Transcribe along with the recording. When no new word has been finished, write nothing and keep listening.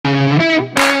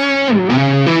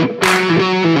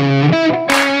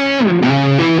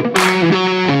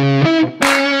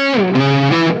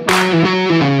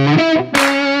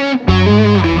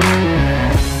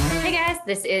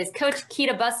is Coach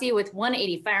Keita Bussey with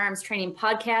 180 Firearms Training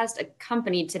Podcast,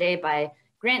 accompanied today by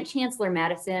Grant Chancellor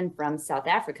Madison from South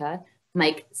Africa,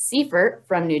 Mike Seifert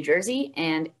from New Jersey,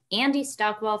 and Andy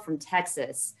Stockwell from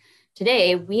Texas.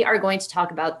 Today, we are going to talk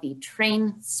about the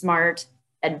Train Smart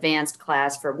Advanced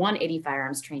class for 180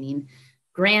 Firearms Training.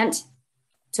 Grant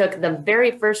took the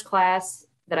very first class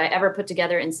that I ever put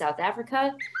together in South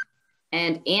Africa,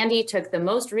 and Andy took the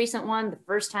most recent one, the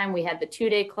first time we had the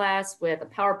 2-day class with a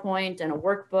PowerPoint and a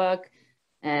workbook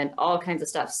and all kinds of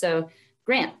stuff. So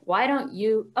Grant, why don't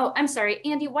you, I'm sorry,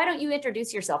 Andy, why don't you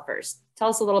introduce yourself first? Tell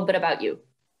us a little bit about you.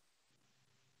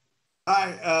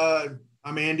 Hi,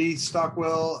 I'm Andy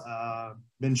Stockwell.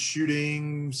 Been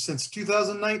shooting since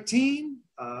 2019,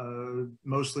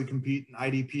 mostly compete in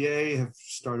IDPA, have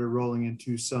started rolling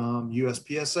into some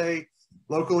USPSA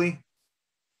locally.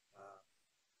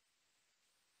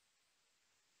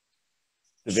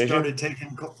 Division? Started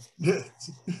taking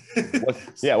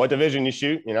what division you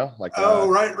shoot, you know, like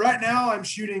right now I'm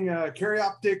shooting carry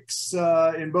optics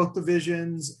in both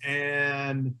divisions,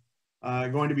 and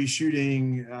going to be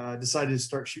shooting decided to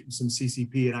start shooting some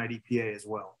CCP and IDPA as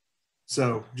well.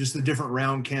 So just the different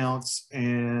round counts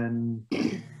and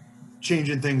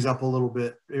changing things up a little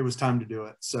bit. It was time to do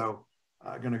it, so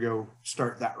gonna go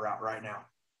start that route right now.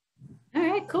 All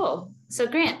right, cool. So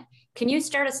Grant, can you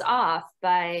start us off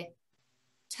by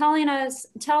telling us,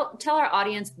 tell our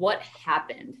audience what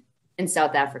happened in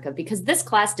South Africa, because this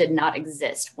class did not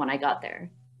exist when I got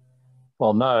there.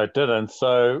 Well, no, it didn't.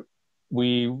 So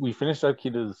we finished up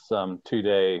Keita's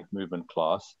 2-day movement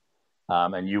class,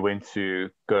 and you went to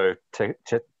go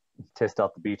test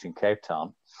out the beach in Cape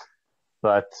Town.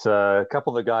 But a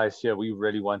couple of the guys here, we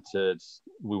wanted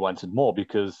more,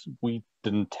 because we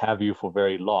didn't have you for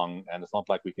very long, and it's not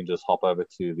like we can just hop over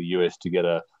to the US to get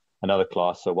another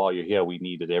class. So while you're here, we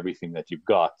needed everything that you've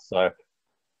got. So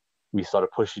we started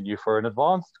pushing you for an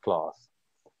advanced class.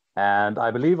 And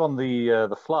I believe on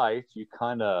the flight,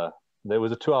 there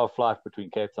was a 2-hour flight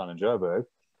between Cape Town and Joburg.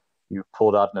 You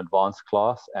pulled out an advanced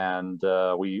class, and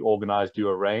we organized you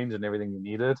a range and everything you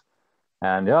needed.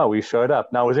 And yeah, we showed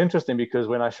up. Now it was interesting, because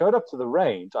when I showed up to the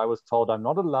range, I was told I'm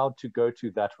not allowed to go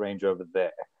to that range over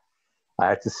there. I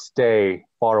had to stay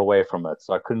far away from it,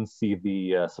 so I couldn't see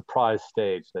the surprise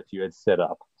stage that you had set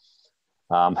up,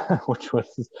 which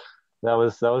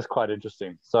was quite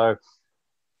interesting. So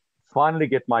finally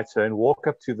get my turn, walk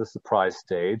up to the surprise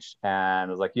stage, and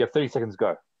it was like, you have 30 seconds,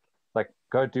 go. Like,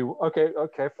 go do,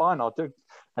 okay, fine, I'll do.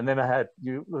 And then I had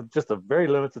just a very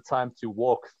limited time to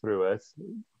walk through it.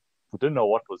 We didn't know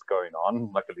what was going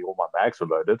on. Luckily, all my bags were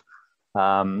loaded.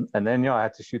 And then, I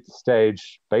had to shoot the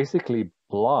stage basically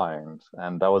blind.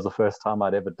 And that was the first time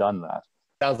I'd ever done that.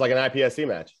 Sounds like an IPSC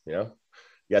match, you know?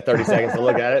 You got 30 seconds to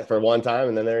look at it for one time,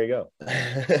 and then there you go.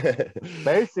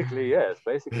 Basically, yes.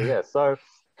 So,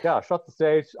 yeah, I shot the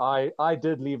stage. I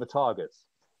did leave a target,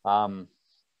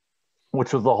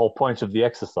 which was the whole point of the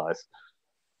exercise.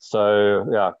 So,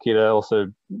 yeah, Keita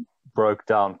also broke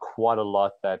down quite a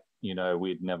lot that,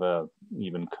 we'd never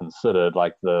even considered,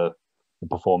 like the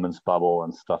performance bubble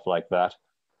and stuff like that.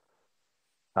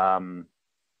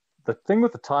 The thing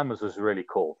with the timers was really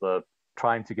cool. The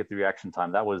trying to get the reaction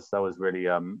time, that was really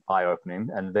eye-opening.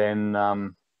 And then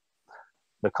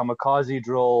the kamikaze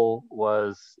drill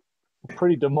was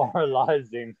pretty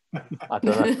demoralizing. I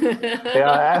don't know.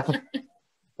 Yeah,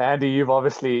 Andy, you've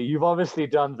obviously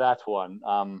done that one.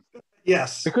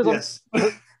 Yes. Because yes.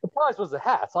 The prize was the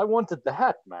hat. I wanted the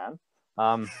hat, man.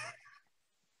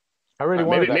 I really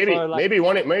wanted maybe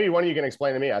one of you can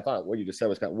explain to me. I thought what you just said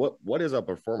was what is a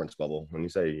performance bubble? When you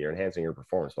say you're enhancing your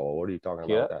performance bubble, what are you talking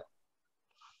about with that?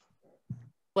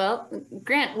 Well,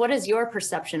 Grant, what is your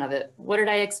perception of it? What did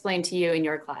I explain to you in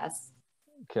your class?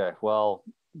 Okay, well,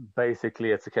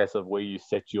 basically it's a case of where you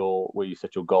set your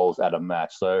goals at a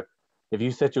match. So if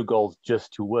you set your goals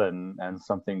just to win and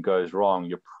something goes wrong,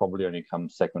 you probably only come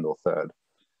second or third.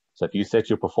 So if you set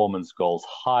your performance goals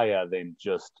higher than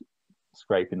just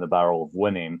scraping the barrel of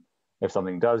winning, if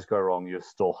something does go wrong, you're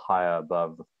still higher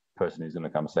above the person who's going to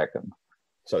come second.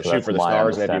 So shoot for the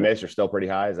stars, and if you miss, you're still pretty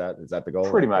high. Is that the goal?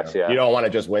 Pretty much, yeah. You don't want to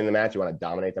just win the match; you want to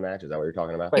dominate the match. Is that what you're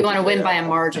talking about? You want to win by a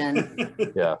margin.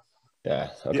 Yeah. Yeah.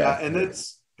 Okay. Yeah,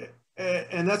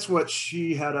 and that's what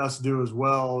she had us do as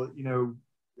well.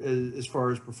 As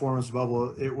far as performance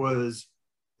bubble, it was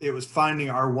finding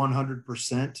our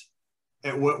 100%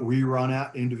 at what we run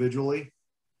at individually,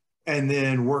 and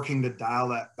then working to dial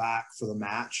that back for the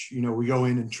match. We go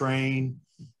in and train.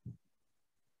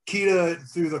 Keita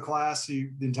through the class, the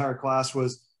entire class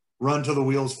was run till the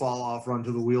wheels fall off,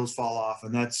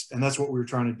 and that's what we were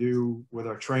trying to do with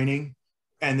our training.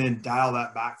 and then dial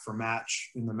that back for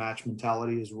match in the match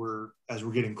mentality as we're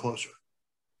getting closer.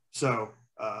 So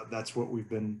that's what we've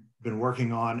been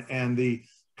working on, and the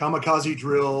kamikaze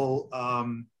drill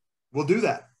will do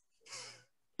that.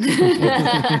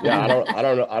 Yeah, I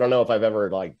don't know if I've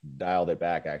ever like dialed it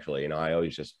back actually. I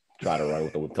always just try to run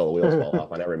till the wheels fall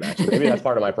off on every match. So maybe that's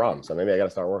part of my problem. So maybe I got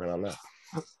to start working on that.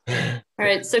 All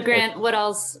right. So Grant, what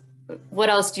else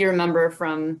do you remember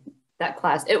from that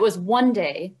class? It was one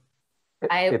day.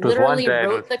 I literally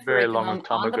wrote the curriculum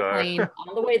on the plane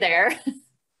on the way there.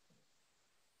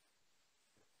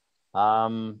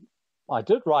 I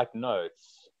did write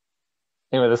notes.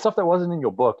 Anyway, the stuff that wasn't in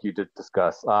your book you did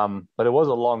discuss, but it was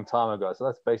a long time ago. So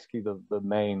that's basically the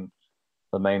main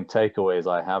takeaways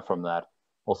I have from that.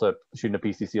 Also, shooting a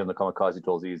PCC on the kamikaze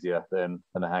drill is easier than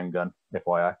a handgun,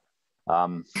 FYI.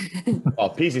 Well,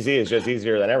 PCC is just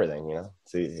easier than everything,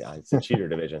 it's a cheater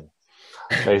division.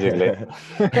 Basically.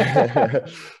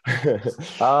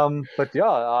 But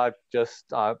yeah,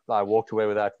 I walked away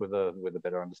with that with a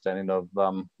better understanding of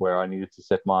where I needed to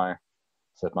set my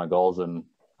goals and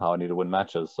how I need to win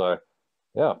matches. So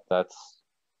yeah, that's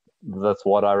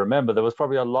what I remember. There was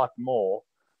probably a lot more.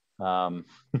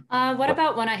 What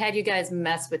about when I had you guys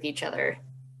mess with each other?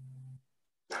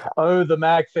 Oh, the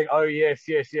mag thing. Oh, yes,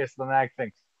 the mag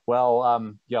thing.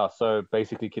 Well, yeah, so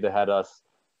basically Kidda had us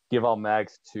give our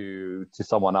mags to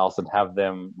someone else and have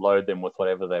them load them with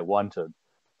whatever they wanted.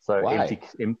 So why?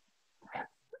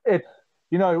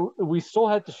 We still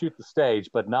had to shoot the stage,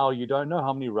 but now you don't know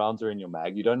how many rounds are in your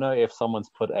mag. You don't know if someone's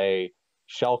put a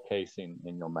shell casing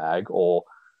in your mag, or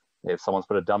if someone's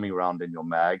put a dummy round in your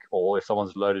mag, or if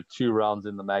someone's loaded 2 rounds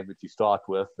in the mag that you start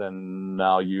with, then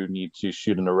now you need to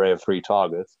shoot an array of 3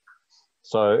 targets.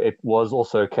 So it was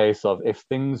also a case of, if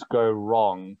things go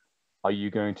wrong, are you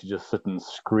going to just sit and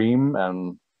scream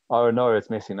and, oh no, it's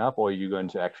messing up, or are you going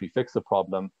to actually fix the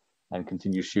problem and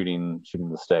continue shooting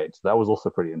the stage? So that was also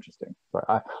pretty interesting. Sorry,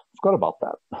 I forgot about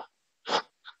that.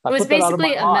 It was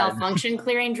basically a malfunction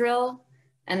clearing drill,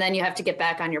 and then you have to get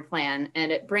back on your plan,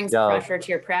 and it brings pressure to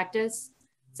your practice.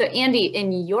 So Andy,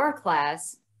 in your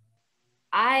class,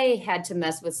 I had to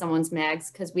mess with someone's mags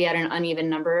because we had an uneven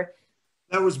number.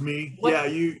 That was me. What? Yeah,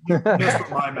 you messed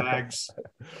with my mags,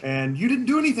 and you didn't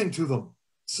do anything to them.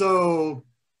 So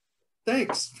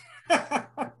thanks.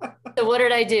 So what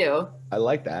did I do? I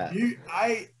like that.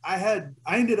 I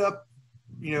ended up,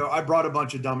 I brought a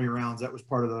bunch of dummy rounds. That was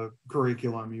part of the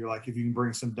curriculum. You're like, if you can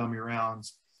bring some dummy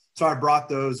rounds. So I brought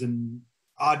those, and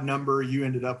odd number, you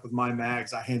ended up with my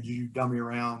mags. I handed you dummy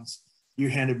rounds. You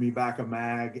handed me back a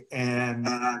mag, and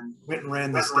went and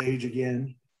ran the stage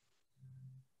again.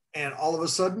 And all of a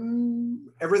sudden,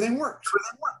 everything worked.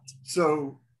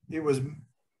 So it was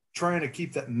trying to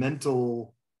keep that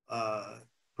mental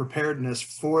preparedness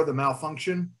for the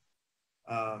malfunction,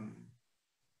 but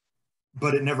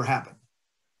it never happened.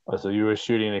 Oh, so you were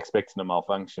shooting expecting a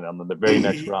malfunction on the very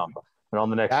next round, and on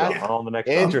the next round, on the next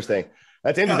round. Interesting.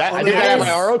 That's interesting. I did that in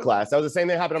my RO class. That was the same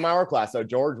thing that happened in my RO class. So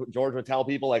George would tell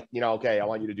people, like, okay, I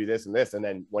want you to do this and this. And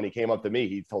then when he came up to me,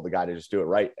 he told the guy to just do it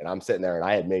right. And I'm sitting there, and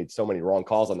I had made so many wrong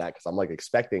calls on that because I'm like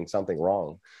expecting something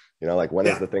wrong. Like, when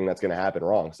is the thing that's going to happen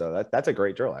wrong? So that's a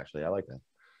great drill, actually. I like that.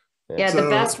 Yeah, so the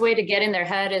best way to get in their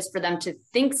head is for them to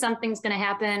think something's going to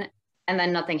happen, and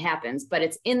then nothing happens. But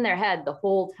it's in their head the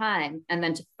whole time, and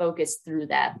then to focus through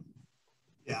that.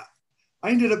 Yeah. I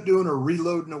ended up doing a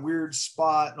reload in a weird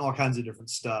spot and all kinds of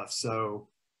different stuff. So,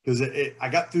 because I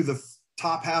got through the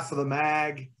top half of the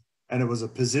mag, and it was a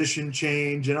position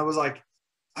change, and I was like,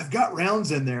 I've got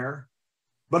rounds in there,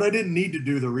 but I didn't need to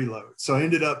do the reload. So I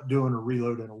ended up doing a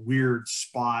reload in a weird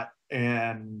spot,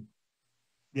 and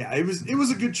yeah, it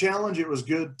was a good challenge. It was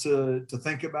good to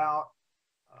think about,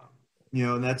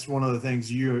 and that's one of the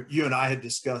things you and I had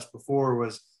discussed before,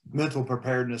 was mental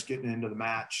preparedness getting into the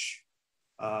match.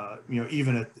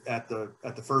 Even at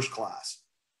the first class,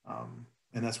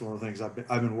 and that's one of the things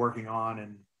I've been working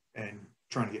on and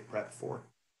trying to get prepped for.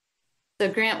 So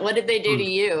Grant, what did they do to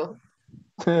you?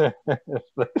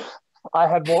 I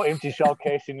had more empty shell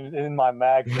casing in my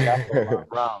mag than after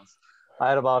rounds. I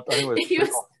had about, I think it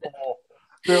was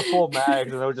 3 or 4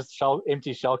 mags, and there were just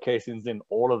empty shell casings in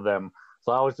all of them.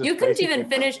 So I was just. You couldn't even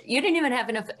finish. You didn't even have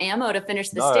enough ammo to finish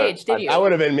the stage, did you? That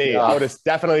would have been me. Yeah. I would have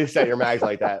definitely set your mags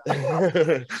like that.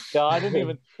 Yeah, I didn't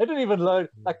even load.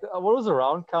 Like, what was the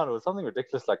round count? It was something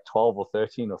ridiculous, like 12 or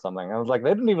 13 or something. I was like,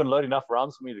 they didn't even load enough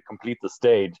rounds for me to complete the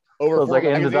stage. Over. So I was like,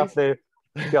 ended up there.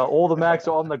 Yeah, all the mags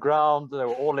were on the ground. They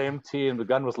were all empty, and the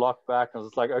gun was locked back. And I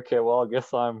was like, okay, well, I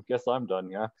guess I'm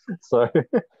done. Yeah. So,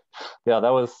 yeah,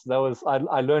 that was.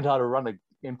 I learned how to run an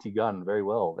empty gun very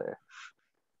well there.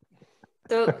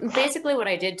 So basically what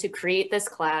I did to create this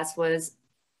class was,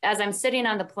 as I'm sitting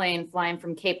on the plane flying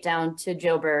from Cape Town to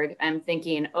Joburg, I'm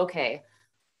thinking, okay,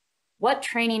 what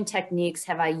training techniques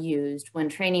have I used when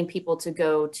training people to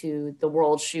go to the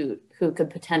World Shoot who could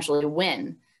potentially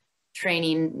win,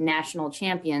 training national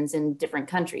champions in different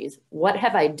countries? What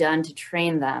have I done to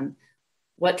train them?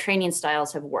 What training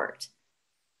styles have worked?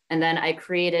 And then I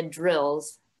created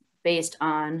drills based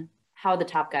on how the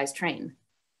top guys train.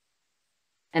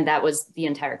 And that was the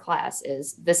entire class.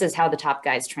 This is how the top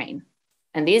guys train.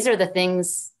 And these are the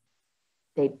things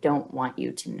they don't want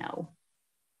you to know,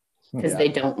 because they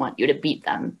don't want you to beat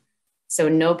them. So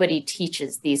nobody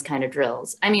teaches these kind of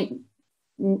drills. I mean,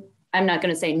 I'm not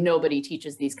going to say nobody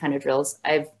teaches these kind of drills.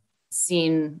 I've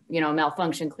seen,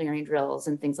 malfunction clearing drills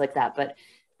and things like that. But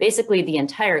basically the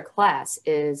entire class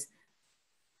is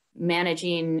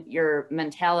managing your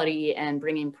mentality and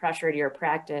bringing pressure to your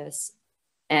practice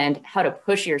and how to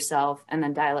push yourself and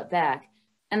then dial it back,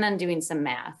 and then doing some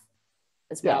math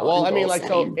as well. Yeah, well, I mean, like,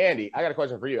 so Andy, I got a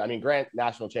question for you. I mean, Grant,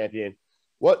 national champion.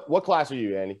 What class are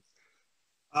you, Andy?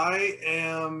 I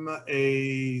am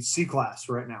a C class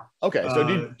right now. Okay, so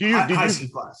did you C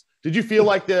class? Did you feel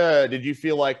like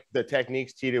the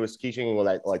techniques Tita was teaching,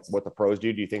 like what the pros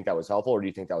do? Do you think that was helpful, or do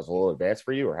you think that was a little advanced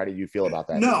for you, or how did you feel about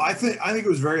that? No, I think it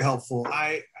was very helpful.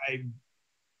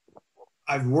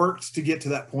 I've worked to get to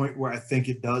that point where I think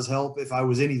it does help. If I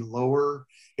was any lower,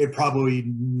 it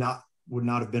probably would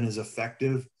not have been as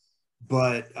effective.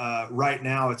 But right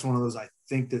now, it's one of those, I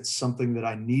think that's something that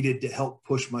I needed to help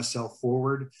push myself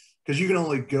forward, because you can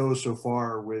only go so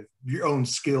far with your own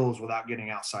skills without getting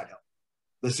outside help.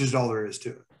 That's just all there is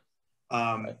to it.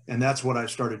 And that's what I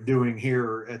started doing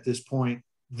here at this point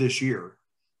this year.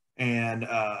 And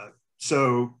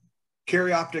so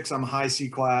carry optics, I'm a high C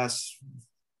class,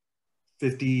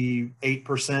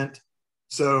 58%.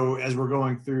 So as we're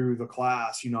going through the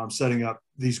class, I'm setting up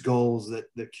these goals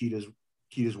that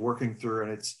Kita's working through,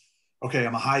 and it's, okay,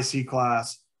 I'm a high C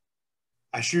class.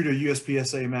 I shoot a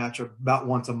USPSA match about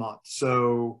once a month.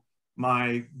 So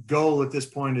my goal at this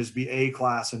point is be A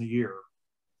class in a year.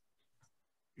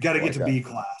 You got to get to B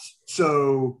class.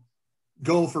 So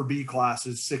goal for B class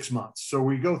is 6 months. So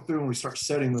we go through and we start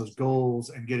setting those goals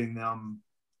and getting them,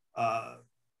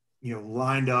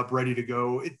 lined up, ready to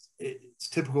go. It's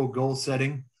typical goal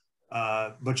setting,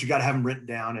 but you got to have them written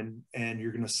down, and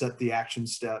you're going to set the action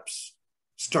steps,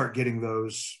 start getting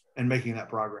those and making that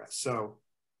progress. So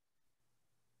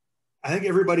I think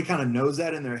everybody kind of knows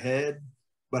that in their head,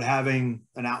 but having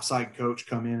an outside coach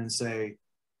come in and say,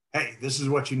 hey, this is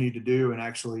what you need to do, and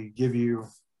actually give you,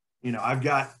 I've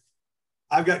got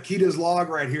Kita's log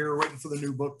right here waiting for the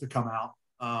new book to come out.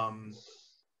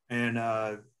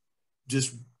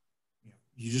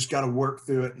 You just got to work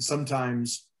through it. And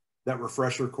sometimes that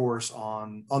refresher course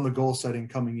on the goal setting,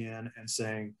 coming in and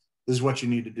saying, this is what you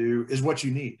need to do, is what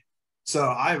you need. So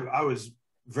I was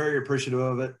very appreciative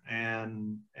of it,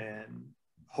 and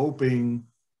hoping,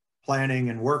 planning,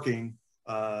 and working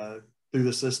through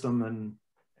the system, and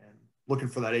looking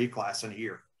for that A class in a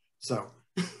year. So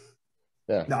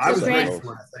yeah, no, I was ready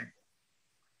for it, I think.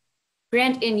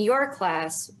 Grant, in your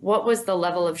class, what was the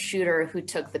level of shooter who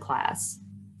took the class?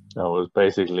 It was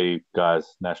basically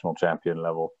guys national champion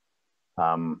level.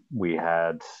 We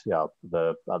had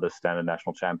the other standard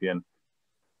national champion,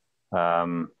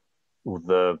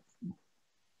 the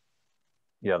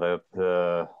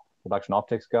production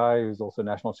optics guy who's also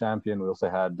national champion. We also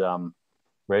had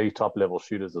really top level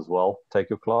shooters as well take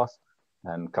your class,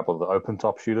 and a couple of the open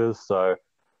top shooters. So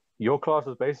your class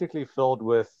was basically filled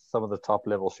with some of the top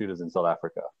level shooters in South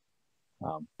Africa.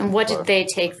 And what did they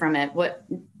take from it?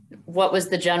 What was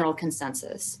the general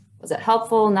consensus? Was it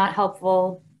helpful, not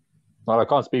helpful? Well, I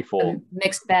can't speak for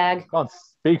mixed bag. I can't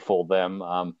speak for them.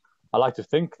 I like to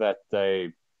think that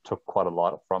they took quite a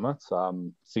lot from it.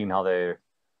 Seeing how their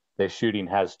shooting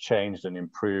has changed and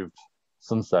improved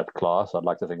since that class, I'd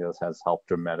like to think this has helped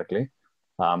dramatically.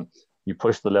 You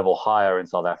push the level higher in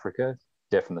South Africa,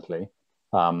 definitely.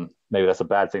 Maybe that's a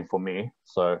bad thing for me.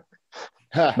 So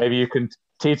maybe you can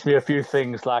teach me a few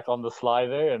things like on the fly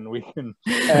there, and we can.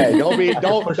 Hey,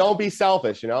 don't be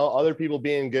selfish. Other people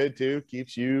being good too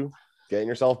keeps you getting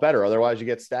yourself better. Otherwise, you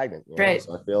get stagnant. Right.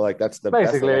 So I feel like that's the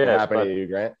best thing that can happen to you,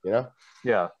 Grant.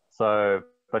 Yeah. So,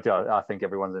 but yeah, I think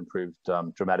everyone's improved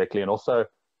dramatically, and also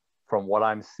from what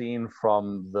I'm seeing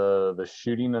from the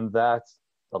shooting and that,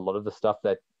 a lot of the stuff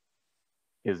that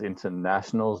is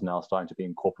internationals now starting to be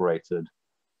incorporated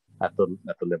at the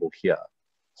level here.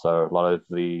 So a lot of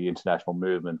the international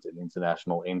movement and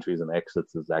international entries and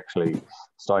exits is actually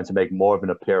starting to make more of an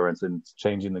appearance and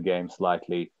changing the game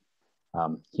slightly.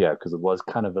 because it was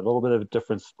kind of a little bit of a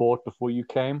different sport before you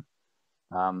came,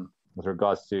 with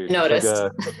regards to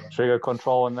trigger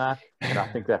control and that. And I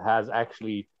think that has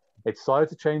actually, it started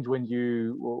to change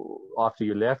after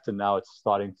you left, and now it's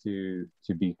starting to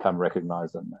become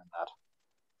recognized in that.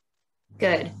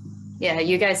 Good. Yeah,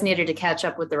 you guys needed to catch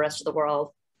up with the rest of the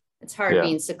world. It's hard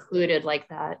being secluded like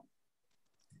that.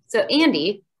 So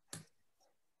Andy,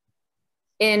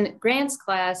 in Grant's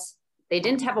class, they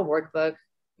didn't have a workbook.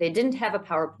 They didn't have a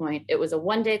PowerPoint. It was a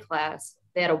one-day class.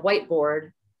 They had a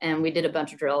whiteboard, and we did a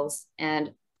bunch of drills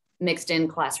and mixed in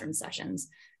classroom sessions.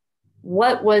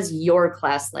 What was your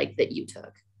class like that you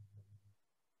took?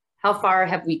 How far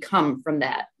have we come from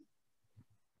that?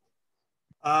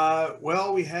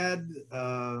 Well, we had,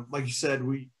 like you said,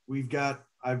 we've got,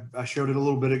 I showed it a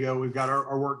little bit ago. We've got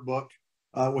our workbook,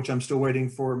 which I'm still waiting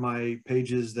for my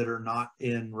pages that are not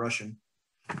in Russian.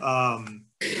 So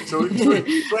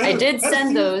I did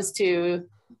send those to,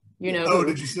 Oh,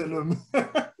 did you send them?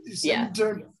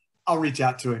 I'll reach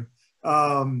out to him.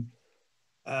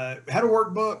 Had a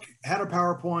workbook, had a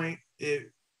PowerPoint.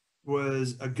 It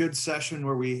was a good session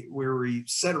where we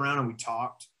sat around and we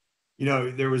talked.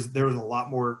 There was a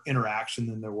lot more interaction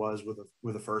than there was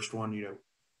with the first one,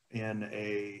 in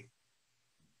a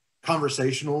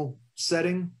conversational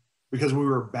setting, because we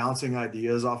were bouncing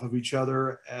ideas off of each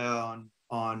other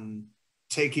on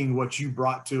taking what you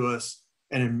brought to us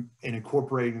and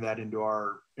incorporating that into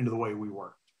the way we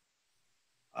worked.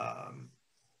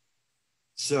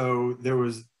 So it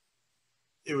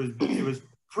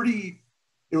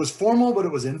was formal, but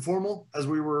it was informal as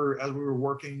we were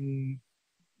working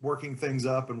things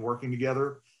up and working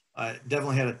together.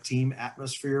 Definitely had a team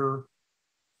atmosphere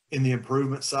in the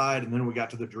improvement side. And then we got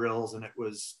to the drills, and it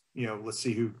was, let's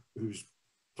see whose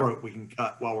throat we can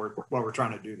cut while we're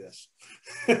trying to do this.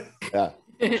 Yeah.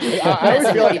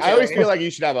 I always feel like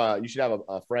you should have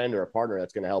a friend or a partner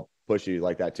that's going to help push you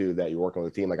like that too, that you're working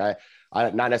with a team. Like I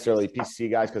not necessarily PCC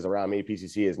guys, because around me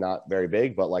PCC is not very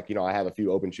big, but I have a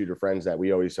few open shooter friends that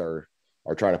we always are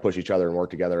trying to push each other and work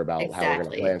together about how we're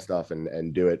going to plan stuff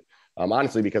and do it.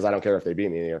 Honestly, because I don't care if they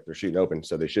beat me, if they're shooting open,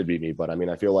 so they should beat me. But I mean,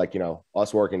 I feel like,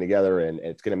 us working together, and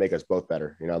it's going to make us both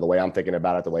better. The way I'm thinking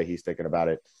about it, the way he's thinking about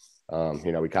it,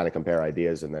 we kind of compare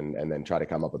ideas and then try to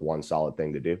come up with one solid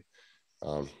thing to do.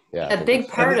 A big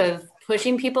part of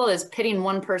pushing people is pitting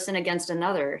one person against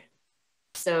another.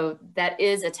 So that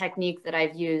is a technique that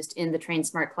I've used in the Train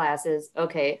Smart classes.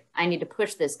 Okay, I need to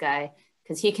push this guy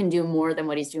because he can do more than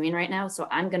what he's doing right now. So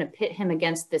I'm going to pit him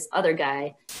against this other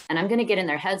guy, and I'm going to get in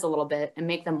their heads a little bit and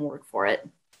make them work for it.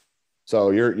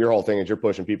 So your whole thing is you're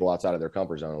pushing people outside of their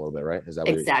comfort zone a little bit, right? Is that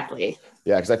what exactly?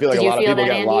 Yeah, because I feel like a lot of people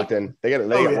get locked in. They get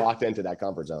locked into that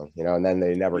comfort zone, and then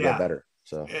they never get better.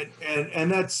 So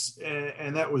and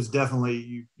that was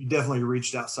definitely you definitely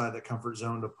reached outside the comfort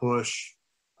zone to push.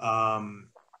 I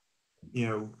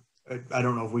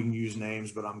don't know if we can use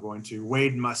names, but I'm going to.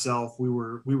 Wade and myself, we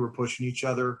were pushing each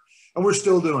other, and we're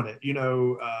still doing it.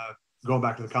 Going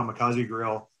back to the kamikaze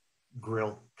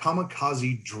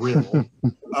kamikaze drill.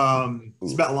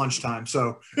 It's about lunchtime,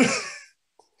 so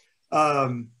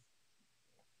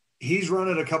he's run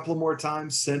it a couple of more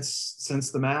times since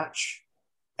the match,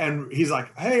 and he's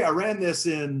like, "Hey, I ran this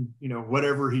in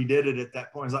whatever he did it at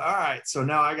that point." He's like, "All right, so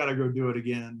now I got to go do it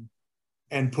again."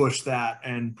 And push that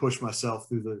and push myself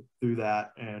through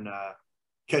that and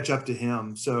catch up to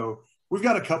him. So we've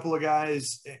got a couple of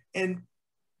guys, and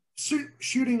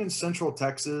shooting in Central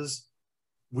Texas,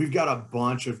 we've got a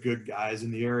bunch of good guys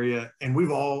in the area, and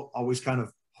we've always kind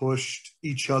of pushed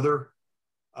each other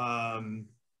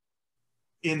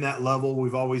in that level.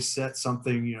 We've always set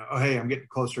something, oh, hey, I'm getting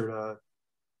closer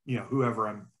to,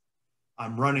 whoever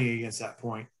I'm running against that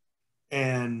point.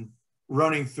 And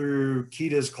running through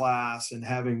Kita's class and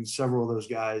having several of those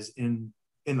guys in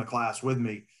the class with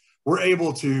me, we're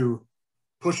able to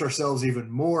push ourselves even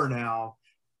more now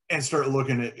and start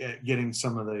looking at getting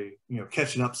some of the,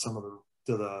 catching up some of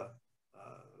the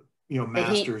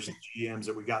masters and GMs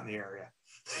that we got in the area.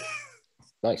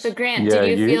 Nice. So Grant,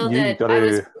 did you feel that I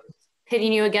was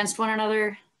pitting you against one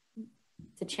another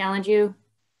to challenge you?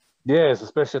 Yes,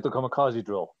 especially at the kamikaze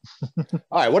drill. All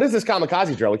right, what is this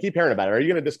kamikaze drill? We keep hearing about it. Are you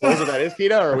going to disclose what that is,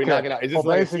 Kita, or are we not going to? Is this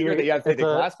like a secret that you have to take a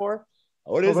class for?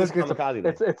 What is this kamikaze?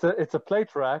 It's a plate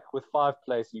rack with 5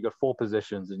 plates. You got 4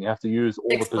 positions, and you have to use all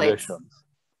the positions.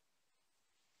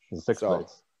 There's 6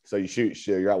 plates. So you shoot.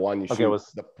 You're at one. You shoot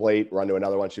the plate. Run to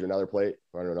another one. Shoot another plate.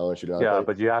 Run to another one. Shoot another. Yeah,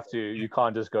 but you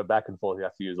can't just go back and forth. You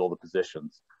have to use all the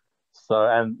positions. So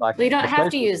you don't have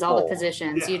to use all the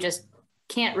positions. Yeah. You just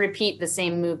can't repeat the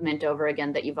same movement over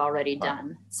again that you've already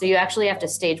done. So you actually have to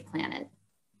stage plan it.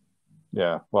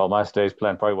 Yeah. Well, my stage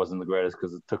plan probably wasn't the greatest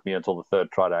because it took me until the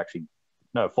third try to actually,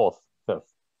 no, fourth.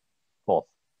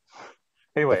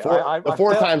 Anyway, the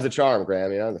fourth time's the charm,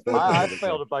 Graham. You know, I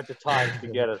failed a bunch of times to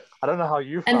get it. I don't know how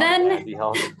you And found then it, Andy.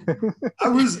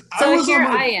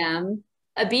 I am,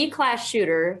 a B-class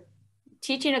shooter,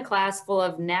 teaching a class full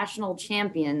of national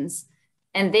champions,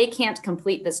 and they can't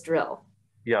complete this drill.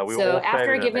 Yeah, so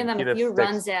after giving them a few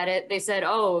runs at it, they said,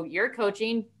 "Oh, you're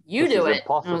coaching, you do it."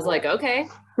 And I was like, "Okay,"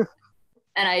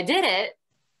 and I did it,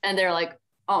 and they're like,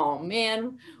 "Oh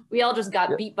man, we all just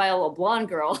got beat by a little blonde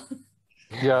girl."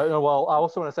 Yeah, well, I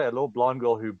also want to say a little blonde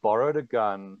girl who borrowed a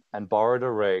gun and borrowed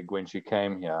a rig when she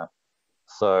came here.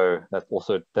 So that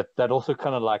also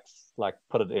kind of like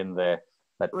put it in there.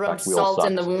 That rubbed salt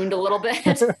in the wound a little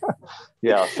bit.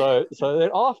 Yeah. So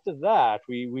then after that,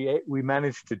 we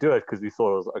managed to do it because we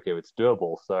thought it was okay. It's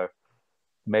doable. So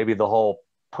maybe the whole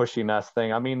pushing us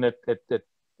thing. I mean,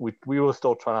 we were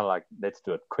still trying to like, let's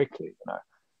do it quickly, you know.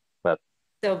 But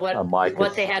so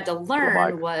what they had to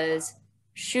learn was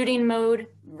shooting mode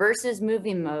versus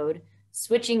moving mode,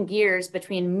 switching gears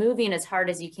between moving as hard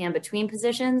as you can between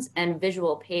positions and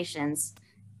visual patience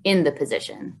in the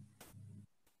position.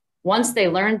 Once they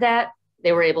learned that,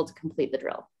 they were able to complete the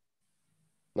drill.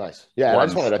 Nice. Yeah, I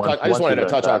just wanted to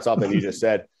touch on something you just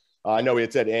said. I know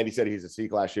Andy said he's a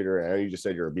C-class shooter, and I know you just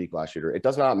said you're a B-class shooter. It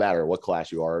does not matter what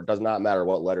class you are. It does not matter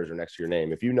what letters are next to your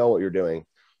name. If you know what you're doing,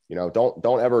 you know,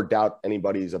 don't ever doubt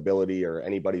anybody's ability or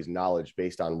anybody's knowledge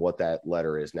based on what that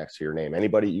letter is next to your name.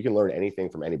 You can learn anything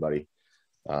from anybody.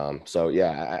 So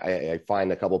yeah, I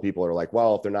find a couple of people are like,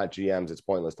 well, if they're not GMs, it's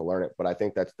pointless to learn it. But I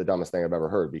think that's the dumbest thing I've ever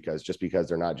heard, because just because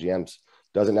they're not GMs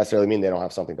doesn't necessarily mean they don't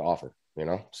have something to offer, you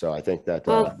know? So I think that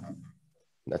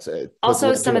that's it.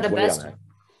 Also, some of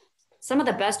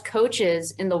the best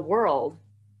coaches in the world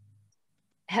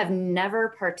have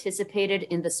never participated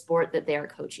in the sport that they are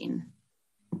coaching.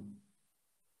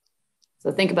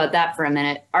 So think about that for a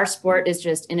minute. Our sport is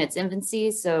just in its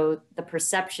infancy. So the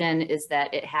perception is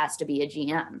that it has to be a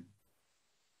GM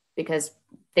because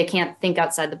they can't think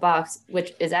outside the box,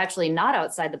 which is actually not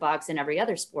outside the box in every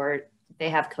other sport.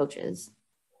 They have coaches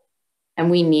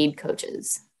and we need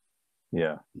coaches.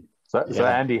 Yeah. So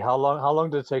Andy, how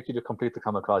long did it take you to complete the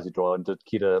kamikaze draw? And did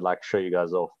Kita like show you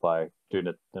guys off by doing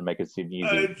it and make it seem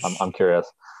easy? I'm curious.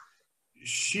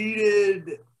 She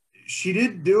did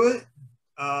do it.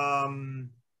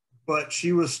 But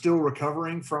she was still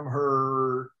recovering from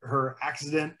her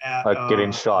accident at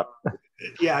getting shot.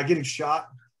 Yeah, getting shot.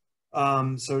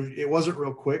 So it wasn't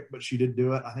real quick, but she did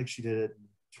do it. I think she did it in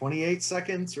 28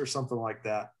 seconds or something like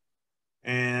that.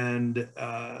 And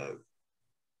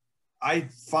I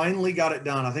finally got it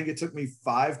done. I think it took me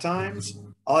 5 times.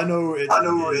 All I know is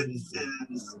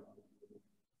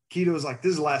Kita was like, "This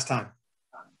is the last time.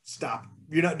 Stop.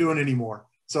 You're not doing any more."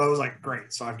 So I was like,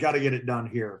 great. So I've got to get it done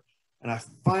here. And I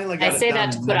finally got it done. I say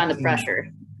that to put on the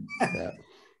pressure. And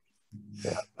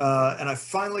I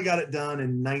finally got it done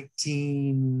in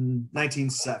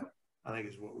 1907, I think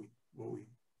is what we.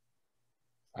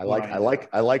 I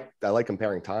like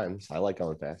comparing times. I like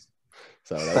going fast.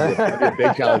 So that'd be a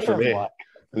big challenge for me.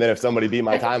 And then if somebody beat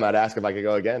my time, I'd ask if I could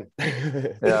go again.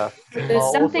 Yeah.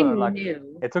 There's something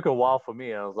new. It took a while for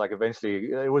me. And I was like,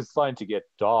 eventually, it was starting to get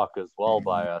dark as well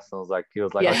by us. And he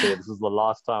was like, okay, this is the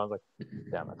last time. I was like,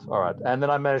 damn it. All right. And then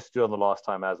I managed to do it on the last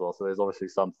time as well. So there's obviously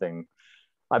something.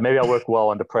 Maybe I work well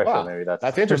under pressure. Wow, maybe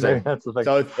that's interesting. That's the thing.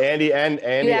 So Andy and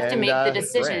you have to make the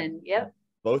decision. Grant, yep.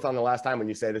 Both on the last time when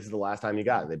you say this is the last time you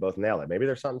got it. They both nailed it. Maybe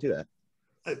there's something to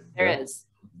that. There is.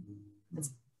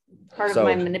 It's part of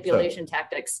my manipulation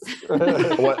tactics.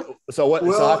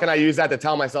 So how can I use that to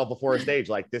tell myself before a stage,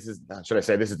 like, this is, should I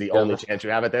say this is the only chance you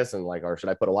have at this? And like, or should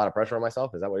I put a lot of pressure on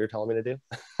myself? Is that what you're telling me to do?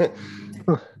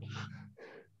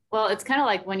 Well, it's kind of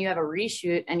like when you have a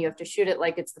reshoot and you have to shoot it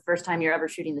like it's the first time you're ever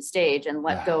shooting the stage and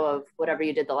let go of whatever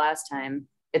you did the last time.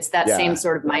 It's that same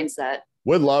sort of mindset.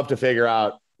 Would love to figure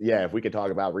out, if we could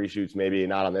talk about reshoots, maybe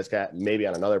not on this maybe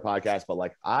on another podcast, but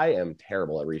like, I am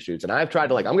terrible at reshoots, and I've tried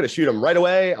to, like, I'm going to shoot them right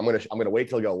away. I'm going to wait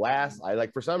till you go last. I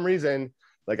like, for some reason,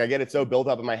 like, I get it so built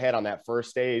up in my head on that first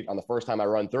stage, on the first time I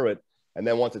run through it. And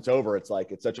then once it's over, it's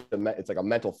like, it's like a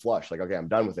mental flush. Like, okay, I'm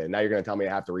done with it. Now you're going to tell me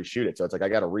I have to reshoot it. So it's like, I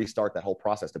got to restart that whole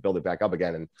process to build it back up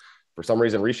again. And for some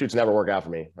reason, reshoots never work out for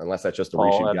me, unless that's just a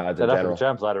reshoot guide in general.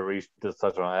 Champs, I had to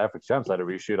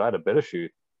reshoot. I had a better shoot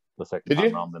the second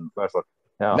time around than the first one.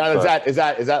 Yeah, now, is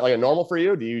that like a normal for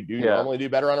you? Do you normally do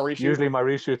better on a reshoot? Usually my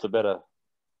reshoots are better.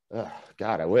 Oh,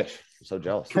 God, I wish. I'm so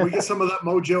jealous. Can we get some of that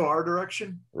mojo our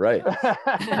direction? Right. All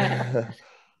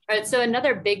right. So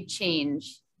another big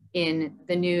change in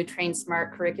the new Train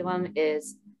Smart curriculum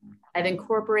is I've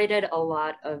incorporated a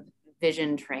lot of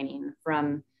vision training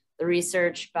from the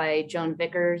research by Joan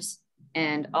Vickers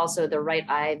and also the right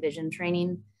eye vision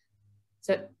training.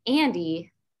 So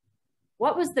Andy,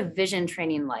 what was the vision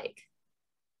training like?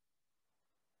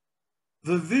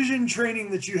 The vision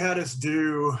training that you had us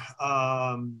do,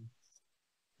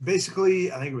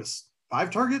 basically, I think it was 5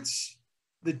 targets.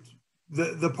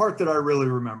 The part that I really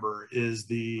remember is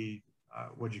the,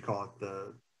 what'd you call it?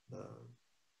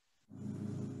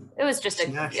 It was just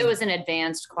it was an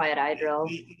advanced quiet eye drill.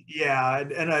 Yeah,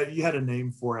 and you had a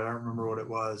name for it. I don't remember what it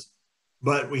was,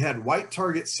 but we had white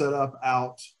targets set up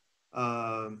out,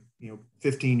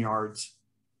 15 yards,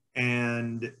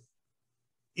 and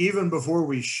even before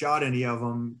we shot any of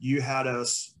them, you had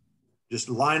us just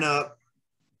line up,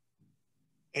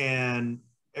 and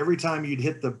every time you'd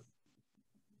hit the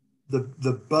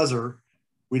buzzer,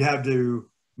 we'd have to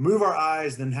move our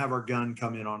eyes, then have our gun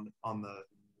come in on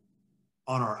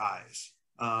our eyes.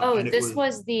 This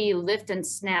was the lift and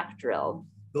snap drill.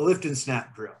 The lift and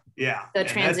snap drill, yeah. The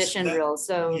transition drill.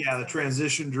 So yeah, the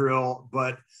transition drill,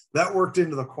 but that worked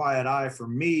into the quiet eye for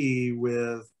me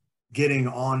with getting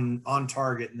on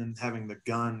target and then having the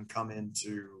gun come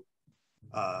into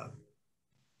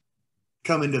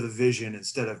the vision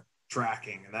instead of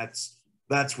tracking, and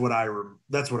that's what I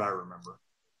remember.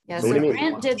 Yeah, so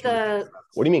Grant did the.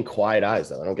 What do you mean quiet eyes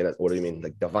though? I don't get it. What do you mean,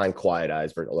 like define quiet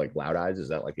eyes for like loud eyes? Is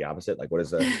that like the opposite? Like what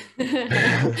is that?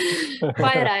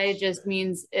 Quiet eye just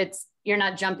means you're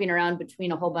not jumping around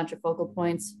between a whole bunch of focal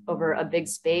points over a big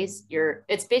space.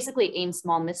 It's basically aim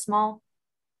small, miss small.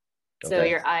 So Okay.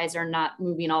 your eyes are not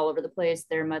moving all over the place.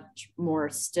 They're much more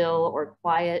still or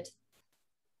quiet.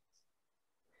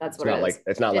 That's what it is.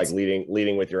 It's not like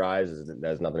leading with your eyes. It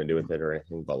has nothing to do with it or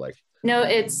anything, but like. No,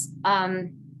 it's,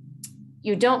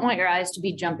 you don't want your eyes to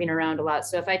be jumping around a lot.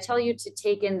 So if I tell you to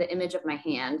take in the image of my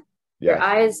hand, Yeah. your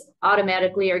eyes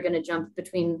automatically are going to jump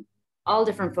between all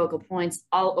different focal points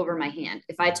all over my hand.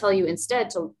 If I tell you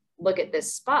instead to look at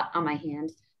this spot on my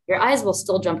hand, your eyes will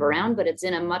still jump around, but it's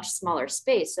in a much smaller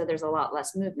space. So there's a lot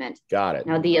less movement. Got it.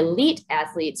 Now, the elite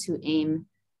athletes who aim,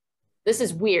 this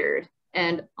is weird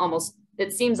and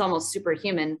it seems almost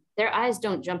superhuman. Their eyes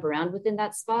don't jump around within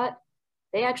that spot.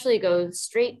 They actually go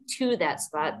straight to that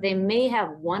spot. They may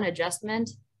have one adjustment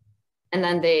and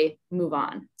then they move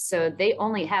on. So they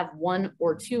only have 1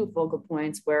 or 2 focal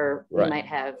points where we might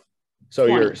have. So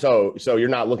 20. you're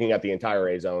not looking at the entire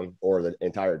A zone or the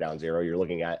entire down zero. You're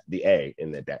looking at the A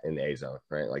in the A zone,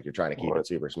 right? Like you're trying to keep it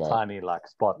super small. Tiny like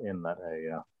spot in that A,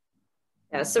 yeah.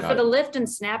 Yeah. So for the lift and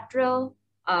snap drill,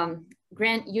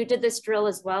 Grant, you did this drill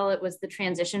as well. It was the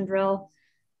transition drill,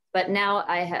 but now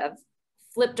I have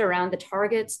flipped around the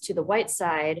targets to the white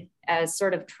side as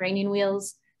sort of training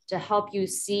wheels to help you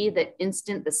see the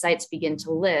instant the sights begin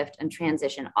to lift and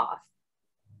transition off.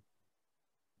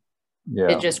 Yeah,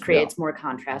 it just creates more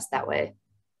contrast that way.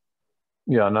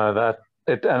 Yeah, no,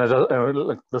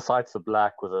 the sights are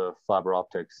black with a fiber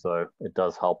optics, so it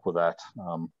does help with that.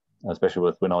 Especially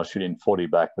with when I was shooting 40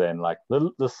 back then, like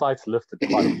the sights lifted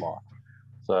quite a lot.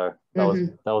 So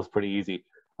that was pretty easy.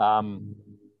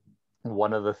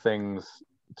 One of the things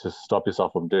to stop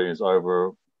yourself from doing is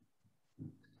over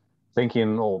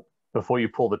thinking, or before you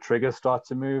pull the trigger, start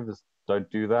to move. Don't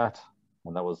do that.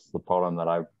 And that was the problem that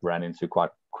I ran into quite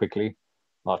quickly.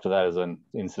 After that,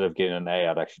 instead of getting an A,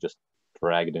 I'd actually just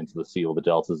drag it into the C or the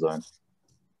delta zone.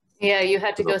 Yeah, you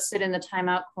had to go sit in the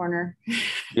timeout corner.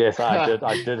 Yes, I did.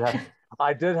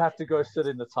 I did have to go sit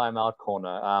in the timeout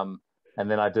corner. And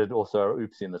then I did also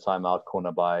oopsie in the timeout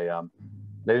corner by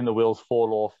letting the wheels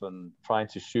fall off and trying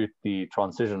to shoot the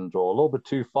transition draw a little bit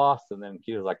too fast. And then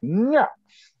Keita was like, no.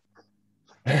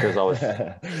 Because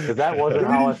that wasn't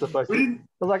how I was supposed to. I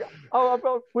was like,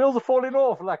 oh, wheels are falling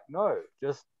off. I'm like, no,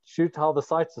 just shoot how the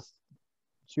sights are.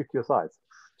 Shoot your sights.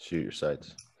 Shoot your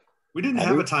sights. We didn't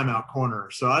have a timeout corner,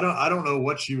 so I don't know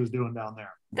what she was doing down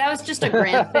there. That was just a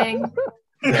Grant thing.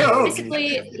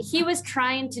 Basically, he was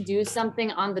trying to do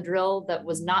something on the drill that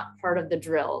was not part of the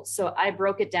drill. So I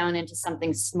broke it down into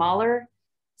something smaller,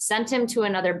 sent him to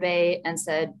another bay and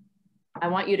said, I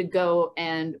want you to go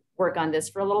and work on this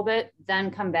for a little bit,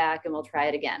 then come back and we'll try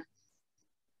it again.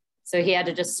 So he had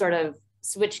to just sort of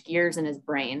switch gears in his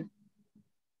brain.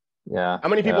 Yeah. How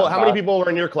many people were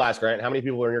in your class, Grant? How many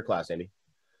people were in your class, Andy?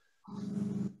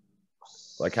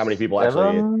 Like how many people 7?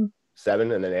 actually?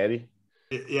 7, and then Andy?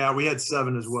 Yeah, we had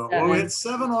 7 as well. 7. Well, we had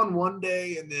 7 on one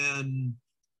day, and then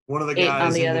one of the 8 guys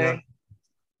on the other.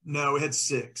 No, we had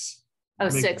 6. Oh,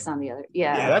 6 on the other.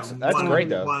 Yeah. That's great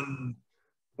though.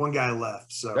 One guy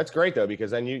left. So that's great though,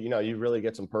 because then you really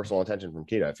get some personal attention from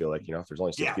Keita. I feel like, if there's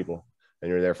only 6 people and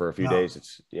you're there for a few days,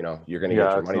 it's, you're going to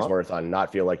get your money's worth on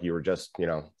not feel like you were just,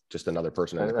 just another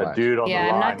person in the A class. dude on Yeah, the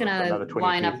I'm line not with gonna another 20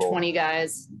 line up people. 20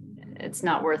 guys. It's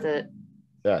not worth it.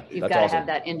 Yeah, You've that's got to awesome. have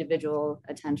that individual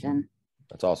attention.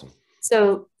 That's awesome.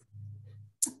 So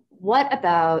what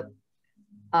about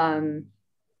the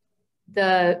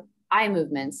eye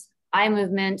movement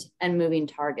and moving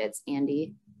targets,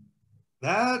 Andy?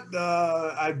 That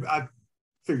I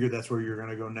figured that's where you're going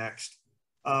to go next.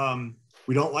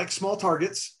 We don't like small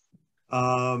targets.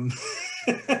 Tell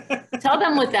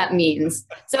them what that means.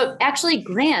 So actually,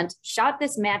 Grant shot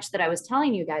this match that I was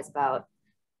telling you guys about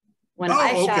when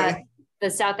I shot the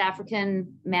South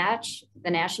African match, the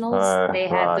Nationals. They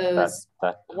had those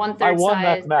 1/3 I won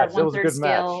size that match. or It was a 1/3 good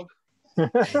scale.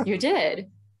 match. You did.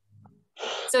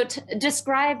 So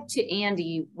describe to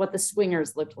Andy what the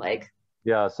swingers looked like.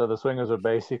 Yeah, so the swingers were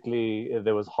basically,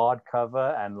 there was hard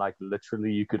cover and like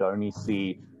literally you could only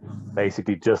see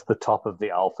basically just the top of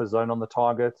the alpha zone on the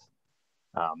target.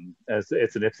 As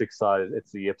it's an IPSC size,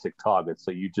 it's the IPSC target.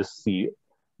 So you just see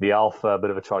the alpha, a bit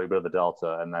of a Charlie, a bit of a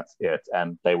delta, and that's it.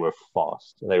 And they were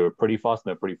fast. They were pretty fast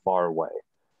and they're pretty far away.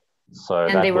 So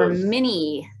and they were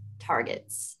mini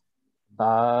targets.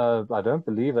 I don't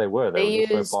believe they were. They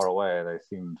were so far away. They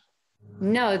seemed.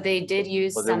 No, they did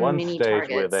use Was some there one mini stage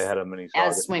targets where they had a mini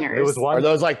target? as swingers. There was one. Are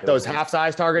those like those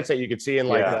half-size targets that you could see in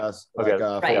like Yeah. full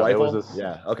Right. rifle?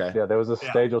 Yeah. Okay. Yeah, there was a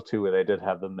stage or two where they did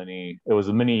have the mini. It was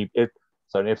a mini.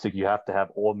 So in IPSC, you have to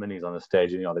have all minis on the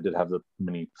stage, and they did have the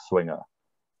mini swinger.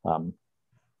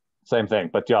 Same thing,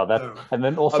 but yeah, that and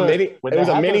then also it was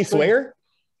a mini swinger.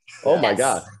 Oh my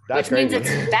God, that's which means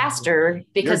crazy. it's faster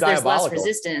because there's less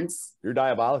resistance. You're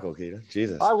diabolical, Keita.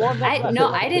 Jesus. I won that. No,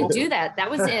 I didn't do that. That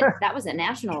was it. That was at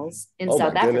Nationals in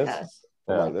South Africa.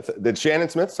 Did Shannon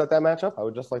Smith set that match up? I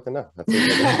would just like to know. And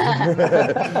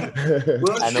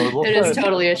it was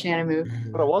totally a Shannon move.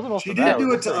 But it wasn't also she did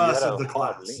do it to us at the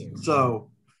class.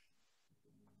 So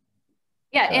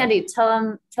yeah, Andy, tell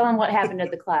him what happened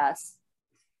at the class.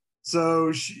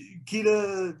 So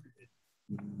Keita,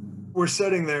 we're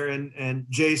sitting there, and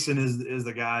Jason is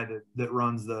the guy that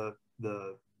runs the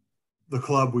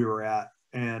club we were at,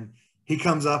 and he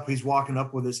comes up. He's walking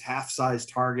up with his half-size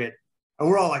target, and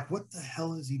we're all like, "What the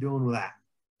hell is he doing with that?"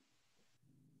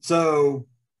 So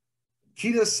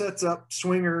Keita sets up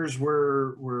swingers.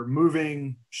 We're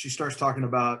moving. She starts talking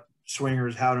about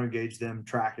swingers, how to engage them,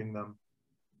 tracking them,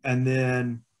 and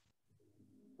then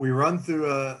we run through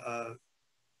a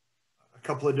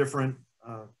couple of different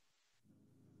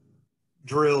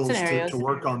drills to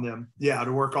work on them. Yeah,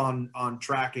 to work on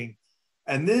tracking.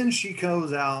 And then she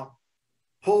goes out,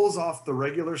 pulls off the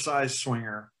regular size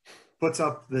swinger, puts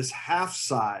up this half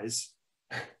size,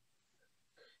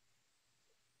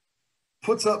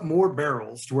 puts up more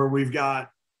barrels to where we've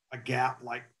got a gap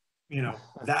like,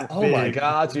 that Oh big. my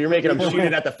God. So you're making them shoot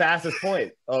it at the fastest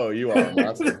point. Oh, you are a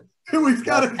monster. We've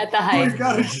got at the height. We've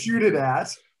got to shoot it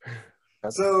at.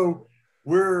 So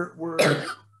we're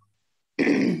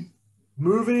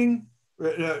moving.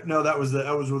 No, that was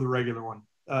with the regular one.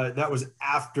 That was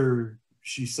after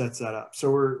she sets that up.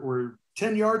 So we're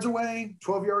 10 yards away,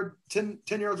 10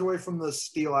 yards away from the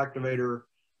steel activator,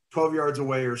 12 yards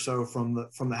away or so from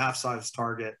the half size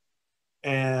target.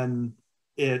 And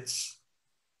it's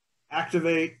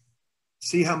activate,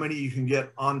 see how many you can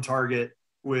get on target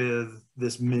with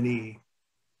this mini,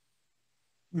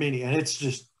 and it's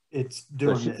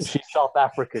doing this. She South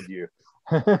African you.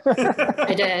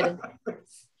 I did.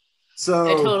 So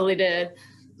I totally did.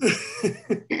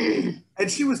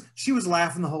 And she was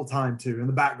laughing the whole time too in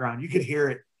the background. You could hear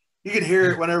it. You could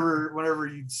hear it whenever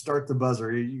you start the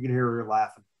buzzer. You could hear her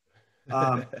laughing.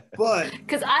 But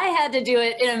because I had to do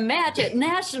it in a match at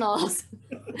Nationals,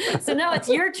 so now it's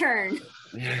your turn.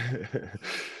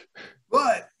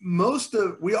 But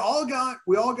we all got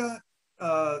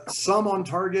some on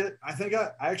target. I think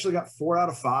I actually got 4 out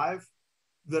of 5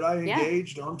 that I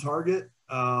engaged on target.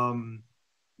 Dots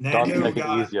Nando make it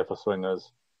easier for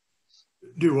swingers.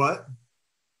 Do what?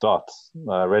 Dots,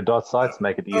 red dot sights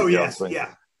make it easier on swingers.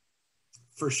 Yeah,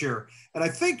 for sure. And I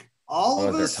think all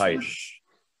of us. Tight.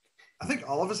 I think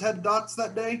all of us had dots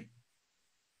that day.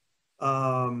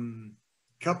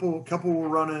 Couple were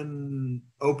running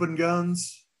open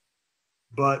guns,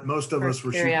 but most of us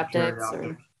were shooting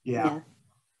perioptic. Yeah.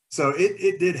 So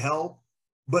it did help,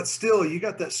 but still, you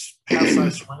got that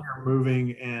half-size swinger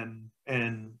moving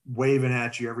and waving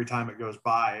at you every time it goes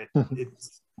by.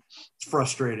 It's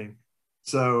frustrating.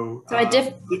 So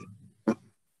it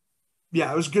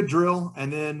was a good drill,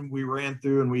 and then we ran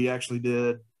through and we actually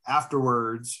did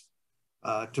afterwards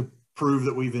to prove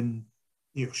that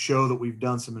show that we've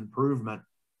done some improvement.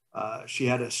 She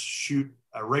had us shoot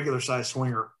a regular size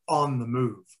swinger on the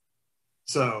move.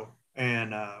 So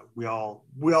And we all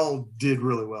did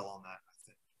really well on that,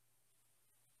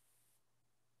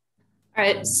 All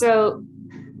I think. right. So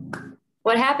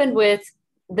what happened with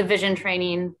the vision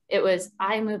training, it was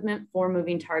eye movement for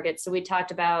moving targets. So we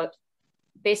talked about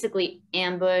basically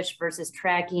ambush versus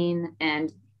tracking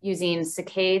and using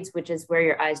saccades, which is where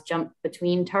your eyes jump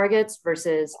between targets,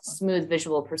 versus smooth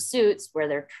visual pursuits where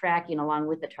they're tracking along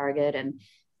with the target. And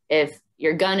if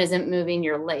your gun isn't moving,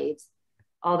 you're late,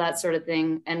 all that sort of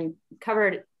thing, and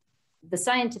covered the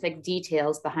scientific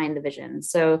details behind the vision.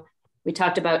 So we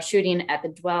talked about shooting at the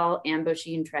dwell,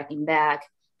 ambushing, tracking back,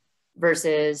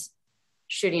 versus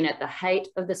shooting at the height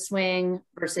of the swing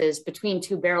versus between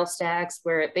two barrel stacks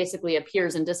where it basically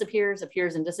appears and disappears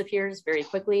very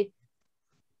quickly.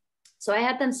 So I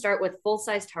had them start with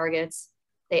full-size targets.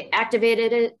 They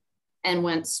activated it and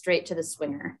went straight to the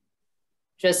swinger,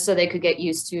 just so they could get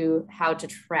used to how to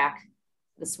track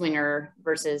the swinger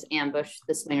versus ambush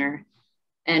the swinger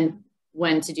and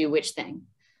when to do which thing.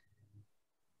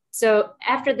 So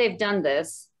after they've done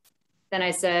this, then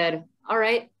I said, all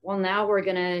right, well, now we're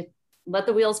gonna let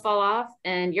the wheels fall off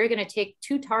and you're gonna take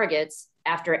 2 targets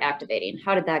after activating.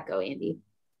 How did that go, Andy?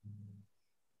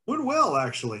 Went well,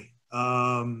 actually.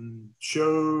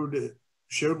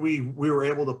 Showed we were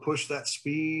able to push that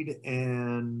speed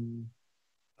and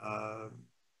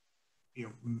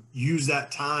use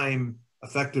that time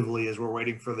effectively as we're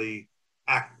waiting for the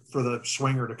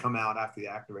swinger to come out after the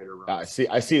activator runs.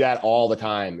 I see that all the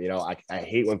time. I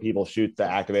hate when people shoot the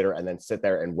activator and then sit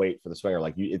there and wait for the swinger.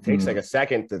 Like it takes like a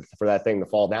second for that thing to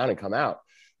fall down and come out.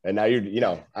 And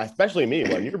now especially me,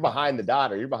 when you're behind the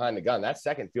dot or you're behind the gun, that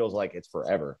second feels like it's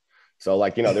forever. So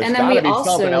there's got to be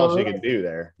something else you can do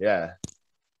there. Yeah.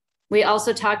 We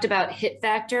also talked about hit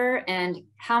factor and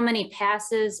how many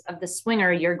passes of the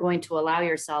swinger you're going to allow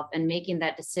yourself, and making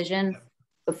that decision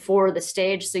before the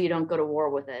stage so you don't go to war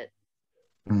with it.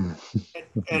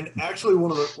 And actually,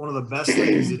 one of the best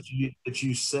things that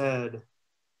you said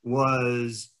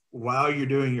was, while you're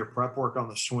doing your prep work on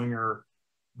the swinger,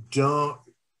 don't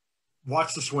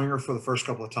watch the swinger for the first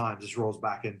couple of times. This rolls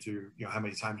back into how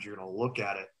many times you're going to look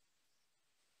at it.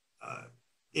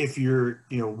 If you're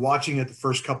watching it the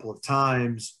first couple of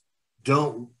times,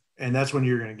 and that's when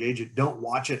you're going to gauge it. Don't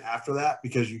watch it after that,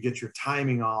 because you get your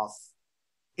timing off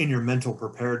in your mental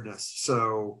preparedness.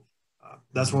 So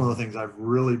that's one of the things I've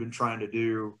really been trying to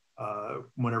do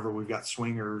whenever we've got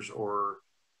swingers or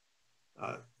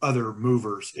other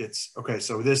movers. It's okay.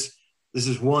 So this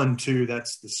is 1, 2.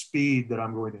 That's the speed that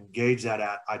I'm going to engage that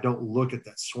at. I don't look at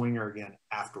that swinger again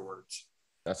afterwards.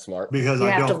 That's smart, because you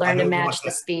have to learn to match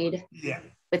the speed. Yeah.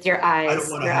 With your eyes,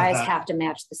 your eyes have to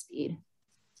match the speed.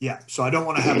 Yeah. So I don't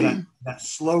want to have that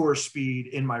slower speed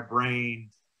in my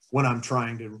brain when I'm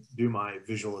trying to do my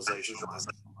visualization, my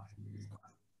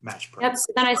match prep. Yep.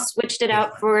 So then I switched it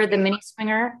out for the mini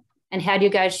swinger and had you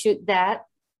guys shoot that,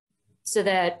 so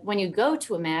that when you go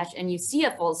to a match and you see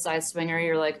a full size swinger,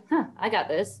 you're like, I got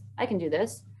this. I can do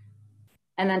this.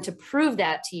 And then to prove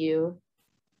that to you,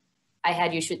 I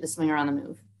had you shoot the swinger on the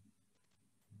move.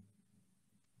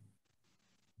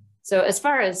 So as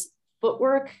far as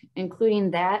footwork,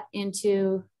 including that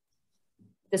into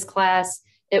this class,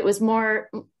 it was more,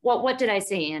 what did I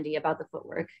say, Andy, about the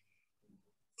footwork?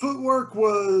 Footwork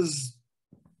was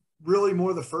really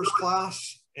more the first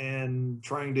class, and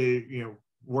trying to,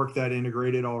 work that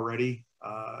integrated already.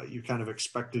 You kind of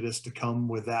expected us to come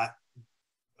with that,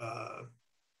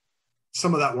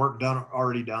 some of that work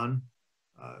already done.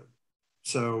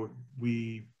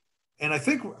 And I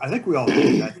think we all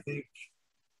did. I think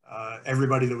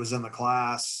everybody that was in the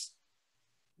class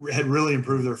had really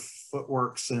improved their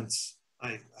footwork since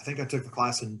I think I took the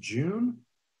class in June.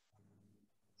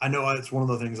 I know it's one of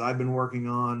the things I've been working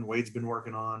on. Wade's been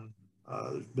working on.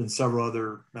 There's been several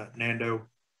other, Nando.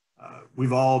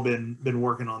 We've all been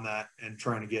working on that and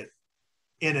trying to get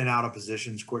in and out of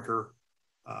positions quicker.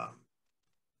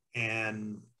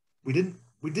 And we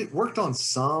worked on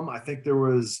some. I think there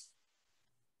was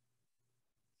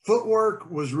footwork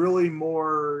was really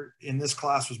more in this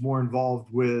class, was more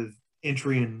involved with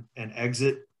entry and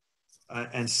exit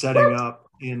and setting up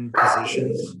in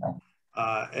positions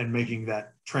and making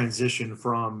that transition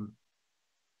from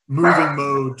moving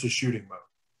mode to shooting mode.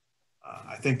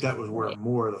 I think that was where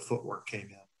more of the footwork came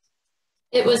in.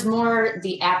 It was more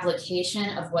the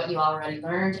application of what you already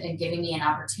learned and giving me an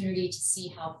opportunity to see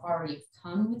how far you've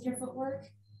come with your footwork.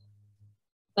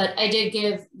 But I did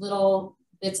give little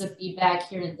bits of feedback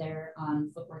here and there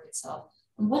on footwork itself.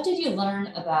 And what did you learn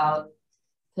about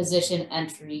position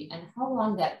entry and how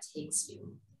long that takes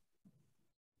you?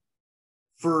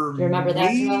 For Do you remember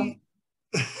that, Joel?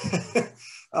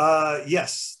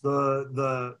 Yes,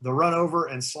 the run over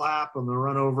and slap and the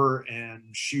run over and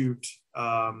shoot.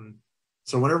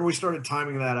 So whenever we started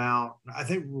timing that out, I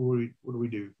think what do we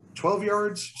do? 12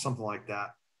 yards, something like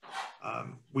that.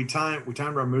 We timed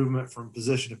our movement from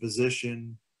position to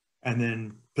position, and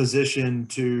then position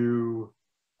to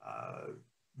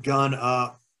gun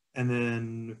up, and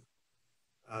then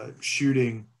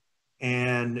shooting.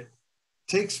 And it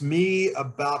takes me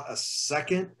about a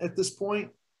second at this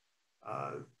point,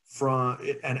 from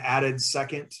an added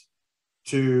second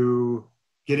to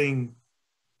getting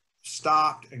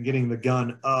stopped and getting the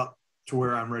gun up to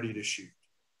where I'm ready to shoot.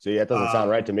 See, that doesn't sound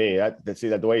right to me. See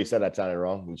that the way you said that sounded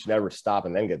wrong. You should never stop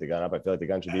and then get the gun up. I feel like the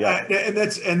gun should be up. And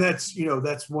that's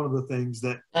that's one of the things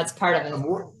that's part of it.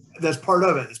 That's part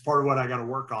of it. It's part of what I got to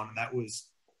work on. And that was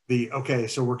okay.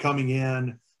 So we're coming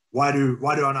in. Why do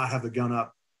I not have the gun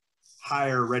up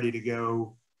higher, ready to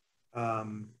go?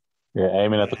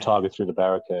 Aiming at the target through the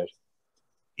barricade.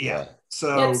 Yeah.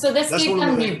 So this gave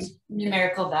them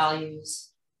numerical values.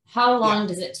 How long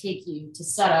does it take you to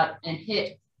set up and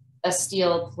hit a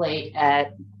steel plate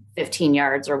at 15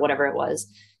 yards or whatever it was?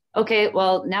 Okay,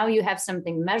 well, now you have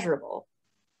something measurable.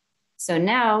 So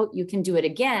now you can do it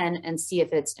again and see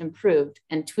if it's improved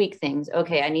and tweak things.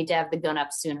 Okay, I need to have the gun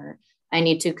up sooner. I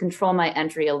need to control my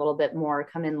entry a little bit more,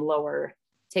 come in lower,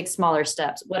 take smaller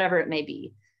steps, whatever it may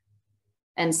be,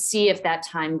 and see if that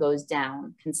time goes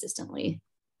down consistently.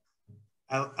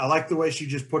 I like the way she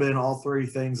just put in all three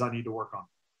things I need to work on.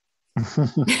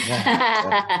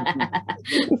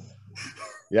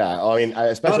 Yeah, I mean,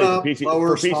 especially for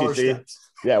PCC.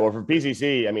 Yeah, well, for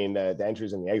PCC, I mean, the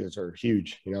entries and the exits are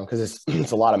huge, because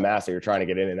it's a lot of mass that you're trying to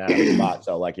get in and out of the spot.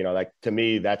 So, like, to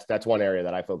me, that's one area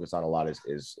that I focus on a lot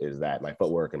is that my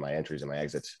footwork and my entries and my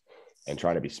exits, and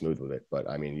trying to be smooth with it. But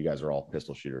I mean, you guys are all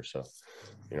pistol shooters, so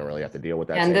you don't really have to deal with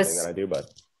that same thing that I do. But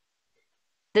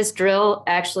this drill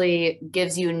actually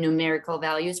gives you numerical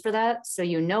values for that, so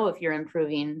if you're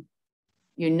improving.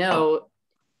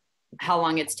 How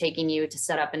long it's taking you to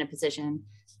set up in a position.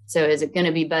 So is it going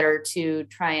to be better to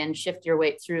try and shift your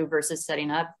weight through versus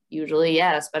setting up? Usually,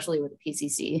 yeah, especially with a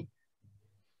PCC.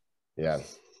 Yeah.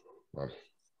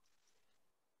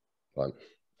 But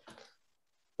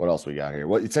what else we got here?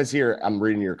 Well, it says here, I'm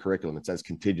reading your curriculum. It says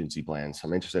contingency plans.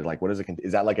 I'm interested, like, what is it?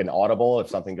 Is that like an audible if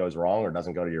something goes wrong or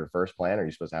doesn't go to your first plan? Are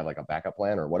you supposed to have like a backup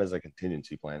plan, or what is a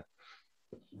contingency plan?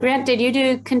 Grant, did you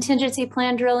do contingency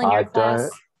plan drill in your class?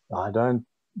 I don't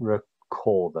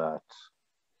recall that.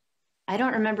 I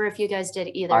don't remember if you guys did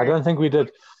either. I don't think we did.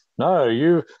 No,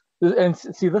 and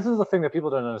see, this is the thing that people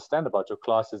don't understand about your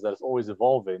class, is that it's always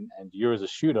evolving, and you as a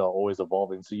shooter are always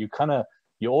evolving. So you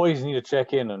always need to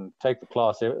check in and take the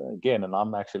class again. And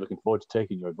I'm actually looking forward to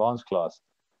taking your advanced class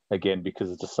again, because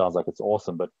it just sounds like it's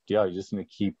awesome. But yeah, you just need to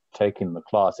keep taking the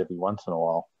class every once in a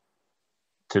while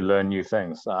to learn new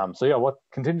things. So yeah, what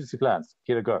contingency plans?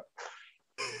 Here to go.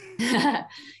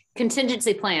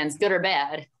 Contingency plans, good or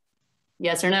bad?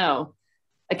 Yes or no?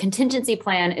 A contingency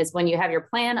plan is when you have your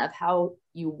plan of how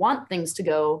you want things to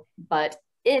go, but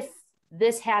if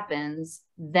this happens,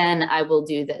 then I will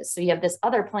do this. So you have this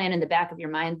other plan in the back of your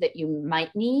mind that you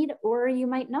might need or you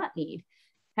might not need.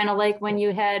 Kind of like when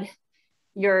you had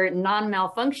your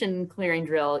non-malfunction clearing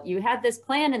drill, you had this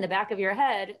plan in the back of your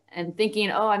head and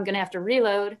thinking, oh, I'm going to have to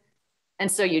reload. And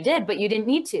so you did, but you didn't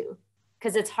need to,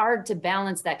 because it's hard to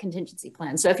balance that contingency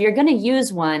plan. So if you're going to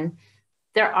use one,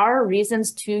 there are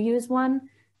reasons to use one,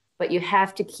 but you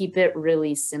have to keep it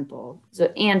really simple. So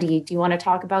Andy, do you want to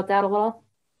talk about that a little?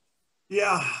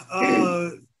 Yeah.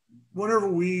 Whenever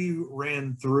we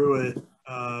ran through it,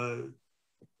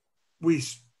 we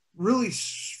really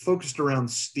focused around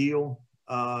steel.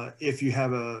 If you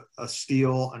have a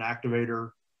steel, an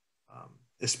activator,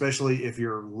 especially if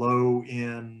you're low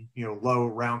in, low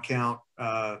round count,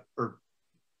 or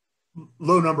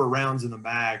low number of rounds in the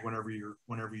mag, whenever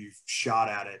you've shot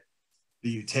at it, do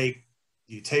you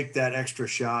take that extra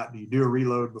shot? Do you do a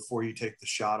reload before you take the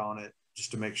shot on it,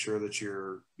 just to make sure that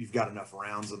you've got enough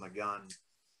rounds in the gun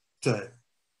to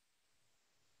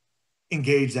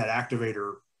engage that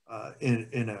activator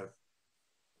in a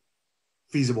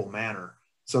feasible manner?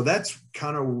 So that's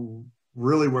kind of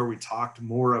really where we talked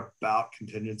more about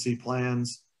contingency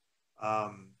plans.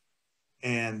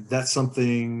 And that's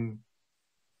something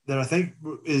that I think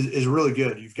is really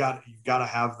good. You've got to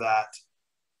have that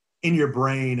in your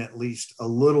brain at least a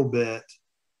little bit,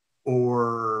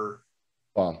 or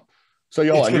so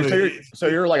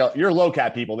you're low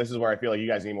cap people. This is where I feel like you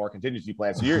guys need more contingency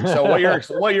plans. So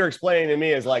what you're explaining to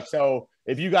me is like, so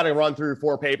if you got to run through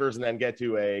 4 papers and then get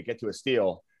to a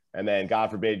steal, and then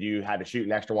God forbid you had to shoot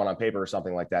an extra one on paper or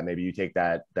something like that. Maybe you take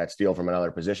that steal from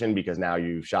another position because now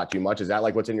you shot too much. Is that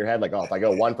like what's in your head? Like, oh, if I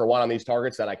go 1 for 1 on these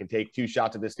targets, then I can take 2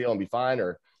 shots at this steal and be fine?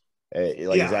 Or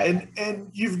like, yeah, is that... and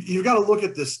you've got to look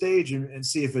at the stage and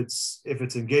see if it's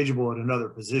engageable at another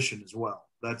position as well.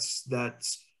 That's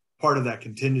part of that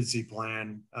contingency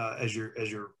plan as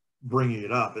you're bringing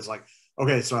it up. It's like,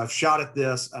 okay, so I've shot at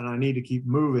this and I need to keep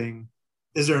moving.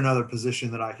 Is there another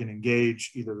position that I can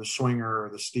engage, either the swinger or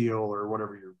the steal or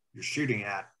whatever you're shooting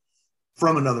at,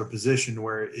 from another position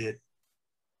where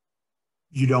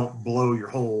you don't blow your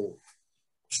whole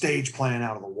stage plan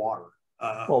out of the water?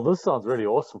 Well, this sounds really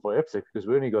awesome for IPSC because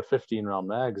we only got 15 round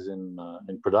mags in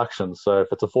production. So if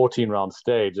it's a 14 round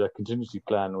stage, a contingency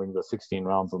plan, we can go 16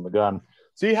 rounds on the gun.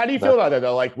 See, how do you feel about that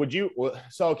though? Like, would you?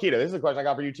 So, Keita, this is a question I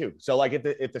got for you too. So, like,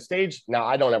 if the stage, now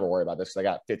I don't ever worry about this because I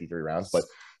got 53 rounds, but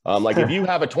like, if you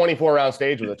have a 24 round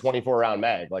stage with a 24 round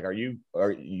mag, like, do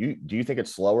you think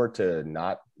it's slower to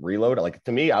not reload? Like,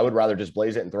 to me, I would rather just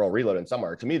blaze it and throw a reload in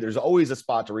somewhere. To me, there's always a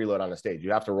spot to reload on a stage.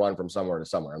 You have to run from somewhere to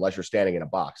somewhere, unless you're standing in a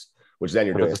box, which then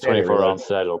you're doing a 24 round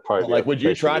set. It'll probably like, would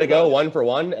you try to go 1 for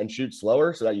 1 and shoot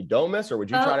slower so that you don't miss, or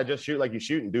would you try to just shoot like you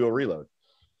shoot and do a reload?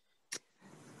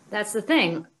 That's the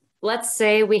thing. Let's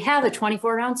say we have a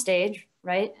 24 round stage,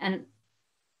 right? And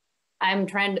I'm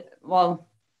trying to,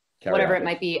 whatever it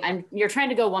might be, you're trying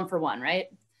to go 1 for 1, right?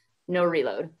 No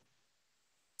reload.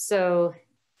 So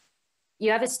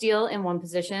you have a steal in one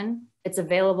position. It's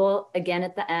available again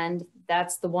at the end.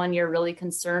 That's the one you're really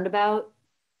concerned about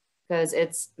because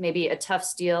it's maybe a tough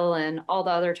steal and all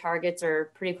the other targets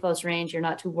are pretty close range. You're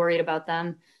not too worried about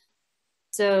them.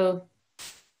 So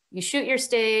you shoot your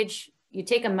stage, you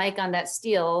take a mic on that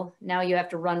steal. Now you have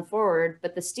to run forward,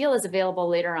 but the steal is available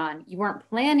later on. You weren't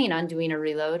planning on doing a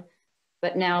reload,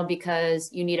 but now because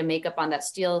you need a makeup on that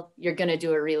steal, you're going to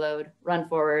do a reload, run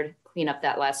forward, clean up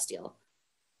that last steal.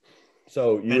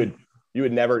 So you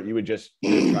would just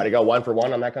try to go 1 for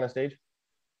 1 on that kind of stage?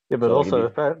 Yeah, but so also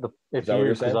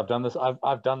because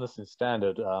I've done this in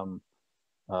standard.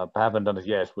 I haven't done it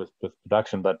yet with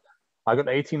production, but I got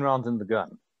 18 rounds in the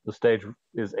gun. The stage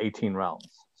is 18 rounds,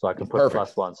 so I can put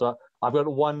 +1. So I've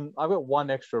got one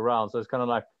extra round. So it's kind of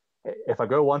like, if I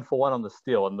go 1 for 1 on the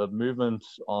steal, and the movement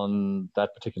on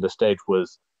that particular stage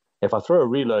was, if I throw a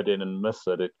reload in and miss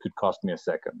it, it could cost me a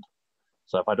second.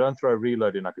 So if I don't throw a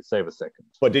reload in, I could save a second.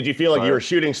 But did you feel like you were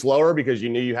shooting slower because you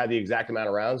knew you had the exact amount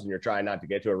of rounds and you're trying not to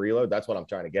get to a reload? That's what I'm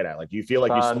trying to get at. Like, do you feel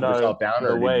like you slowed yourself down,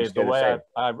 or the way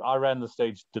I ran the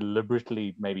stage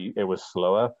deliberately, maybe it was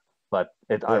slower, but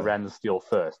I ran the steal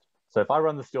first. So if I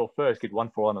run the steal first, get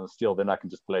 1 for 1 on the steal, then I can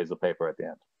just blaze the paper at the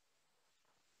end.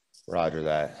 Roger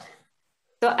that.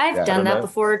 So I've done that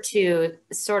before to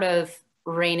sort of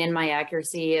rein in my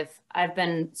accuracy. If I've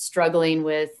been struggling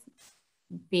with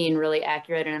being really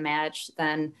accurate in a match,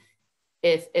 then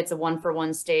if it's a 1 for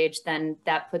 1 stage, then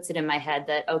that puts it in my head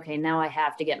that, okay, now I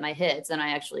have to get my hits and I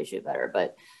actually shoot better.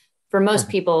 But for most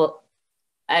people,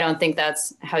 I don't think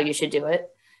that's how you should do it.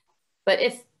 But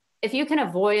if you can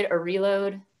avoid a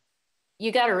reload,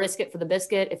 you got to risk it for the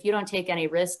biscuit. If you don't take any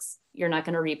risks, you're not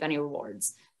going to reap any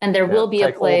rewards. And there will be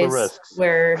a place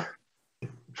where,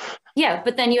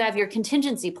 but then you have your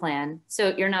contingency plan.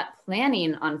 So you're not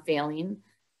planning on failing.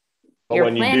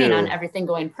 You're planning on everything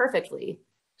going perfectly.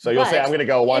 So you'll say, I'm going to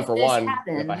go 1 for 1.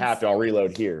 If I have to, I'll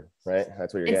reload here, right?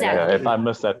 That's what you're getting at. Yeah, if I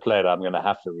miss that plate, I'm going to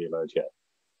have to reload here.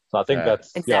 So I think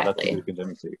that's the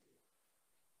contingency.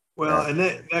 Well, and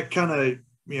that kind of,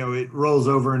 it rolls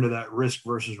over into that risk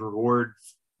versus reward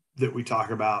that we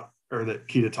talk about, or that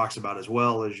Keita talks about as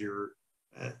well as you're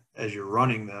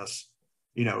running this.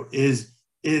 Do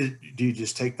you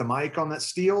just take the mic on that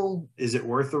steal? Is it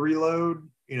worth the reload?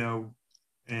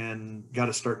 And got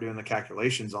to start doing the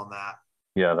calculations on that.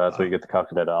 Yeah, that's where you get the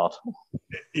calculator out.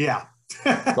 Yeah.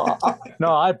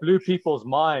 I blew people's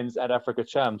minds at Africa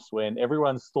Champs when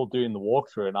everyone's still doing the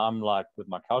walkthrough, and I'm like with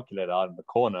my calculator out in the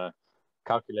corner,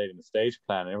 calculating the stage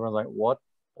plan. And everyone's like,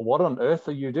 what on earth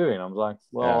are you doing? I was like,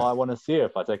 I want to see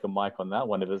if I take a mic on that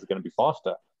one, if it's going to be faster.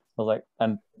 I was like,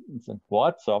 and it's like,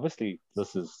 what? So obviously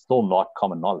this is still not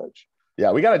common knowledge.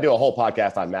 Yeah, we got to do a whole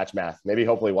podcast on match math. Maybe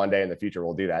hopefully one day in the future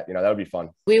we'll do that. That would be fun.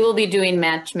 We will be doing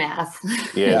match math.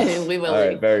 Yeah, we will. All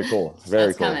right, very cool.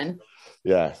 Very cool. Coming.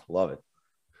 Yeah, love it.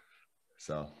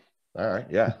 So, all right.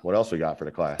 Yeah. What else we got for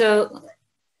the class? So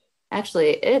actually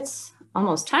it's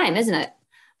almost time, isn't it?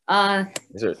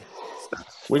 Is it?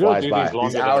 We don't do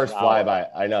these hours fly by.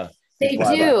 I know. They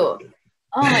do.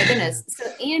 Oh my goodness. So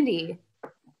Andy,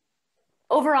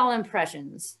 overall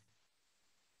impressions.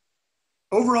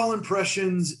 Overall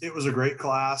impressions, it was a great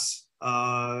class.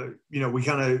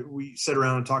 we sat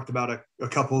around and talked about a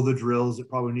couple of the drills that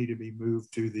probably need to be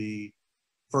moved to the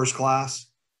first class.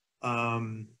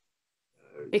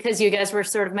 Because you guys were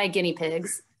sort of my guinea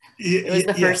pigs. It was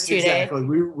the first 2 days. Exactly.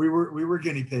 We were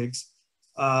guinea pigs.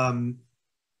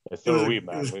 So we,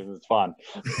 man. It's fun.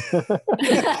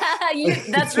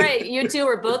 That's right. You two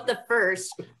were both the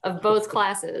first of both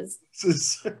classes.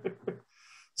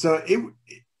 So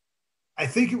I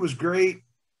think it was great.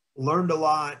 Learned a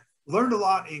lot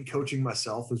in coaching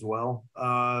myself as well,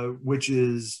 which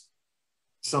is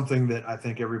something that I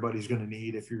think everybody's going to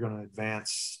need if you're going to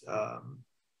advance.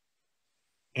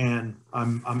 And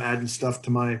I'm adding stuff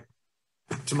to my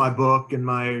book and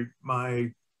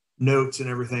my notes and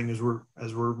everything as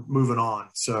we're moving on.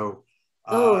 So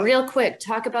real quick,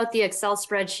 talk about the Excel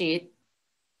spreadsheet.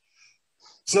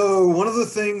 So one of the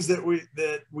things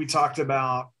that we talked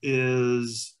about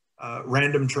is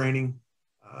random training,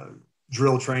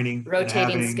 drill training,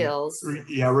 rotating skills.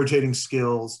 Rotating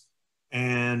skills.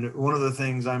 And one of the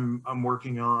things I'm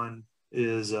working on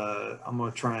is I'm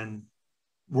going to try and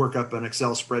work up an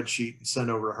Excel spreadsheet and send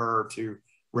over to her to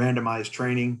randomize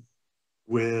training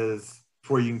where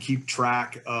you can keep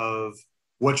track of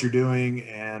what you're doing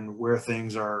and where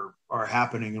things are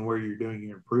happening and where you're doing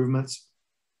your improvements.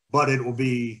 But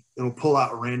it'll pull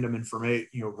out random information,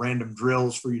 random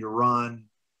drills for you to run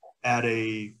at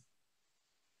 3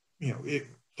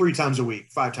 times a week,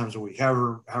 5 times a week,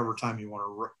 however how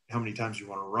many times you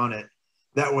want to run it.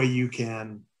 That way you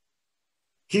can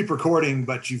keep recording,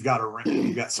 but you've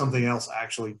got something else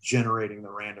actually generating the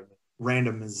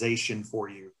randomization for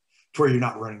you to where you're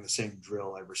not running the same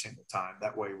drill every single time.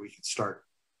 That way we can start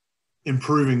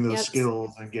improving those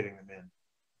skills and getting them in.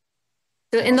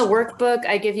 So in the workbook,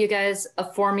 I give you guys a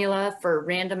formula for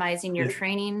randomizing your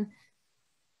training,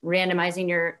 randomizing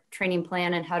your training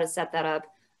plan and how to set that up.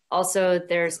 Also,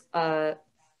 there's a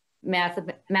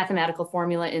mathematical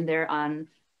formula in there on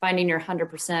finding your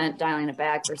 100%, dialing it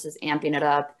back versus amping it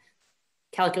up,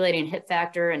 calculating hit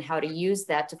factor and how to use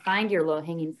that to find your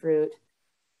low-hanging fruit,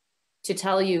 to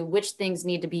tell you which things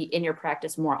need to be in your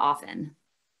practice more often.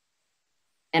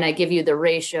 And I give you the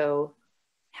ratio,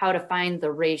 how to find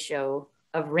the ratio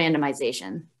of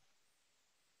randomization.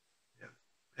 Yeah.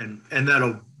 And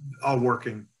that'll all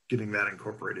working, getting that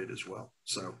incorporated as well.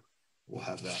 So we'll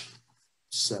have that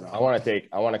set up. I want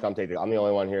to come take it. I'm the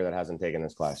only one here that hasn't taken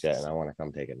this class yet, and I want to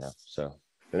come take it now. So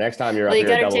the next time you're up here, you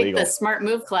got to take the Smart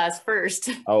Move class first.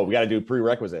 Oh, we got to do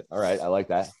prerequisite. All right, I like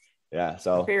that. Yeah,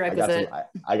 so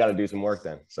I got to do some work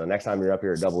then. So next time you're up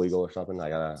here at Double Eagle or something, I'm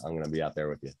gonna be out there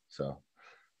with you. So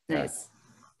nice.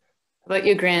 How about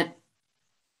you, Grant?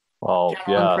 Well,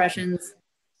 general impressions.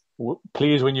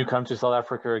 Please, when you come to South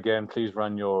Africa again, please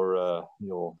run your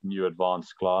new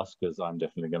advanced class, because I'm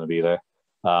definitely going to be there.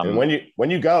 And when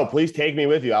you go, please take me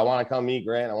with you. I want to come meet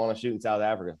Grant. I want to shoot in South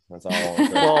Africa. That's all I want to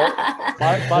say.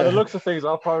 Well, by the looks of things,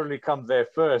 I'll probably come there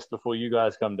first before you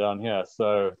guys come down here.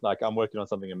 So, I'm working on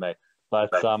something in May. But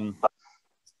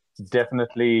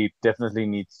definitely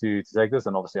need to take this.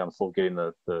 And obviously, I'm still getting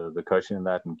the coaching in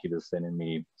that, and Keita's sending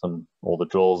me all the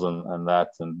drills and that,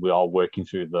 and we are working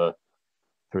through the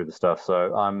stuff.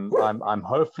 So I'm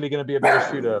hopefully going to be a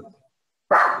better shooter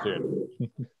soon.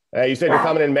 Hey, you said you're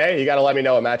coming in May. You got to let me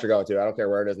know what match you're going to. I don't care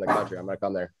where it is in the country. I'm going to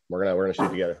come there. We're gonna shoot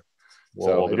together.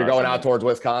 So if you're going out towards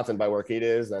Wisconsin by where Keita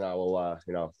is, then I will,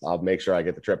 I'll make sure I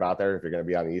get the trip out there. If you're going to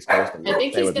be on the East Coast, I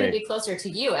think he's going to be closer to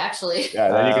you, actually.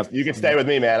 Yeah, then you can stay with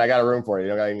me, man. I got a room for you. You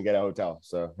don't got to even get a hotel.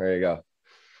 So there you go.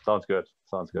 Sounds good.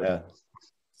 Yeah.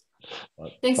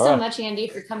 Thanks so much, Andy,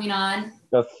 for coming on.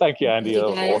 Thank you, Andy. That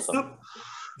was awesome.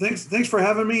 Thanks for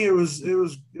having me. It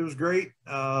was great.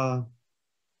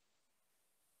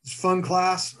 It's a fun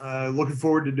class. Looking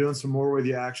forward to doing some more with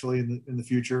you actually in the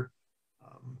future.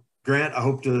 Grant, I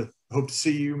hope to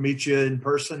see you, meet you in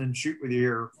person, and shoot with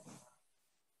you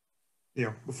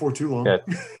here, before too long. Yeah,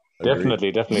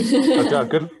 definitely.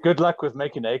 Good luck with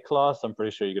making A class. I'm pretty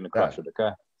sure you're going to crush it.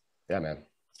 Okay. Yeah, man.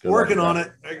 Working on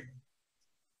it.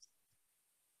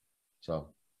 So.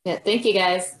 Yeah. Thank you,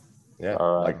 guys. Yeah.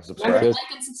 All right. Like and subscribe. Remember to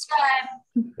like and subscribe.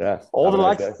 Yeah. All the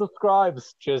likes and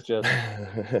subscribes. Cheers.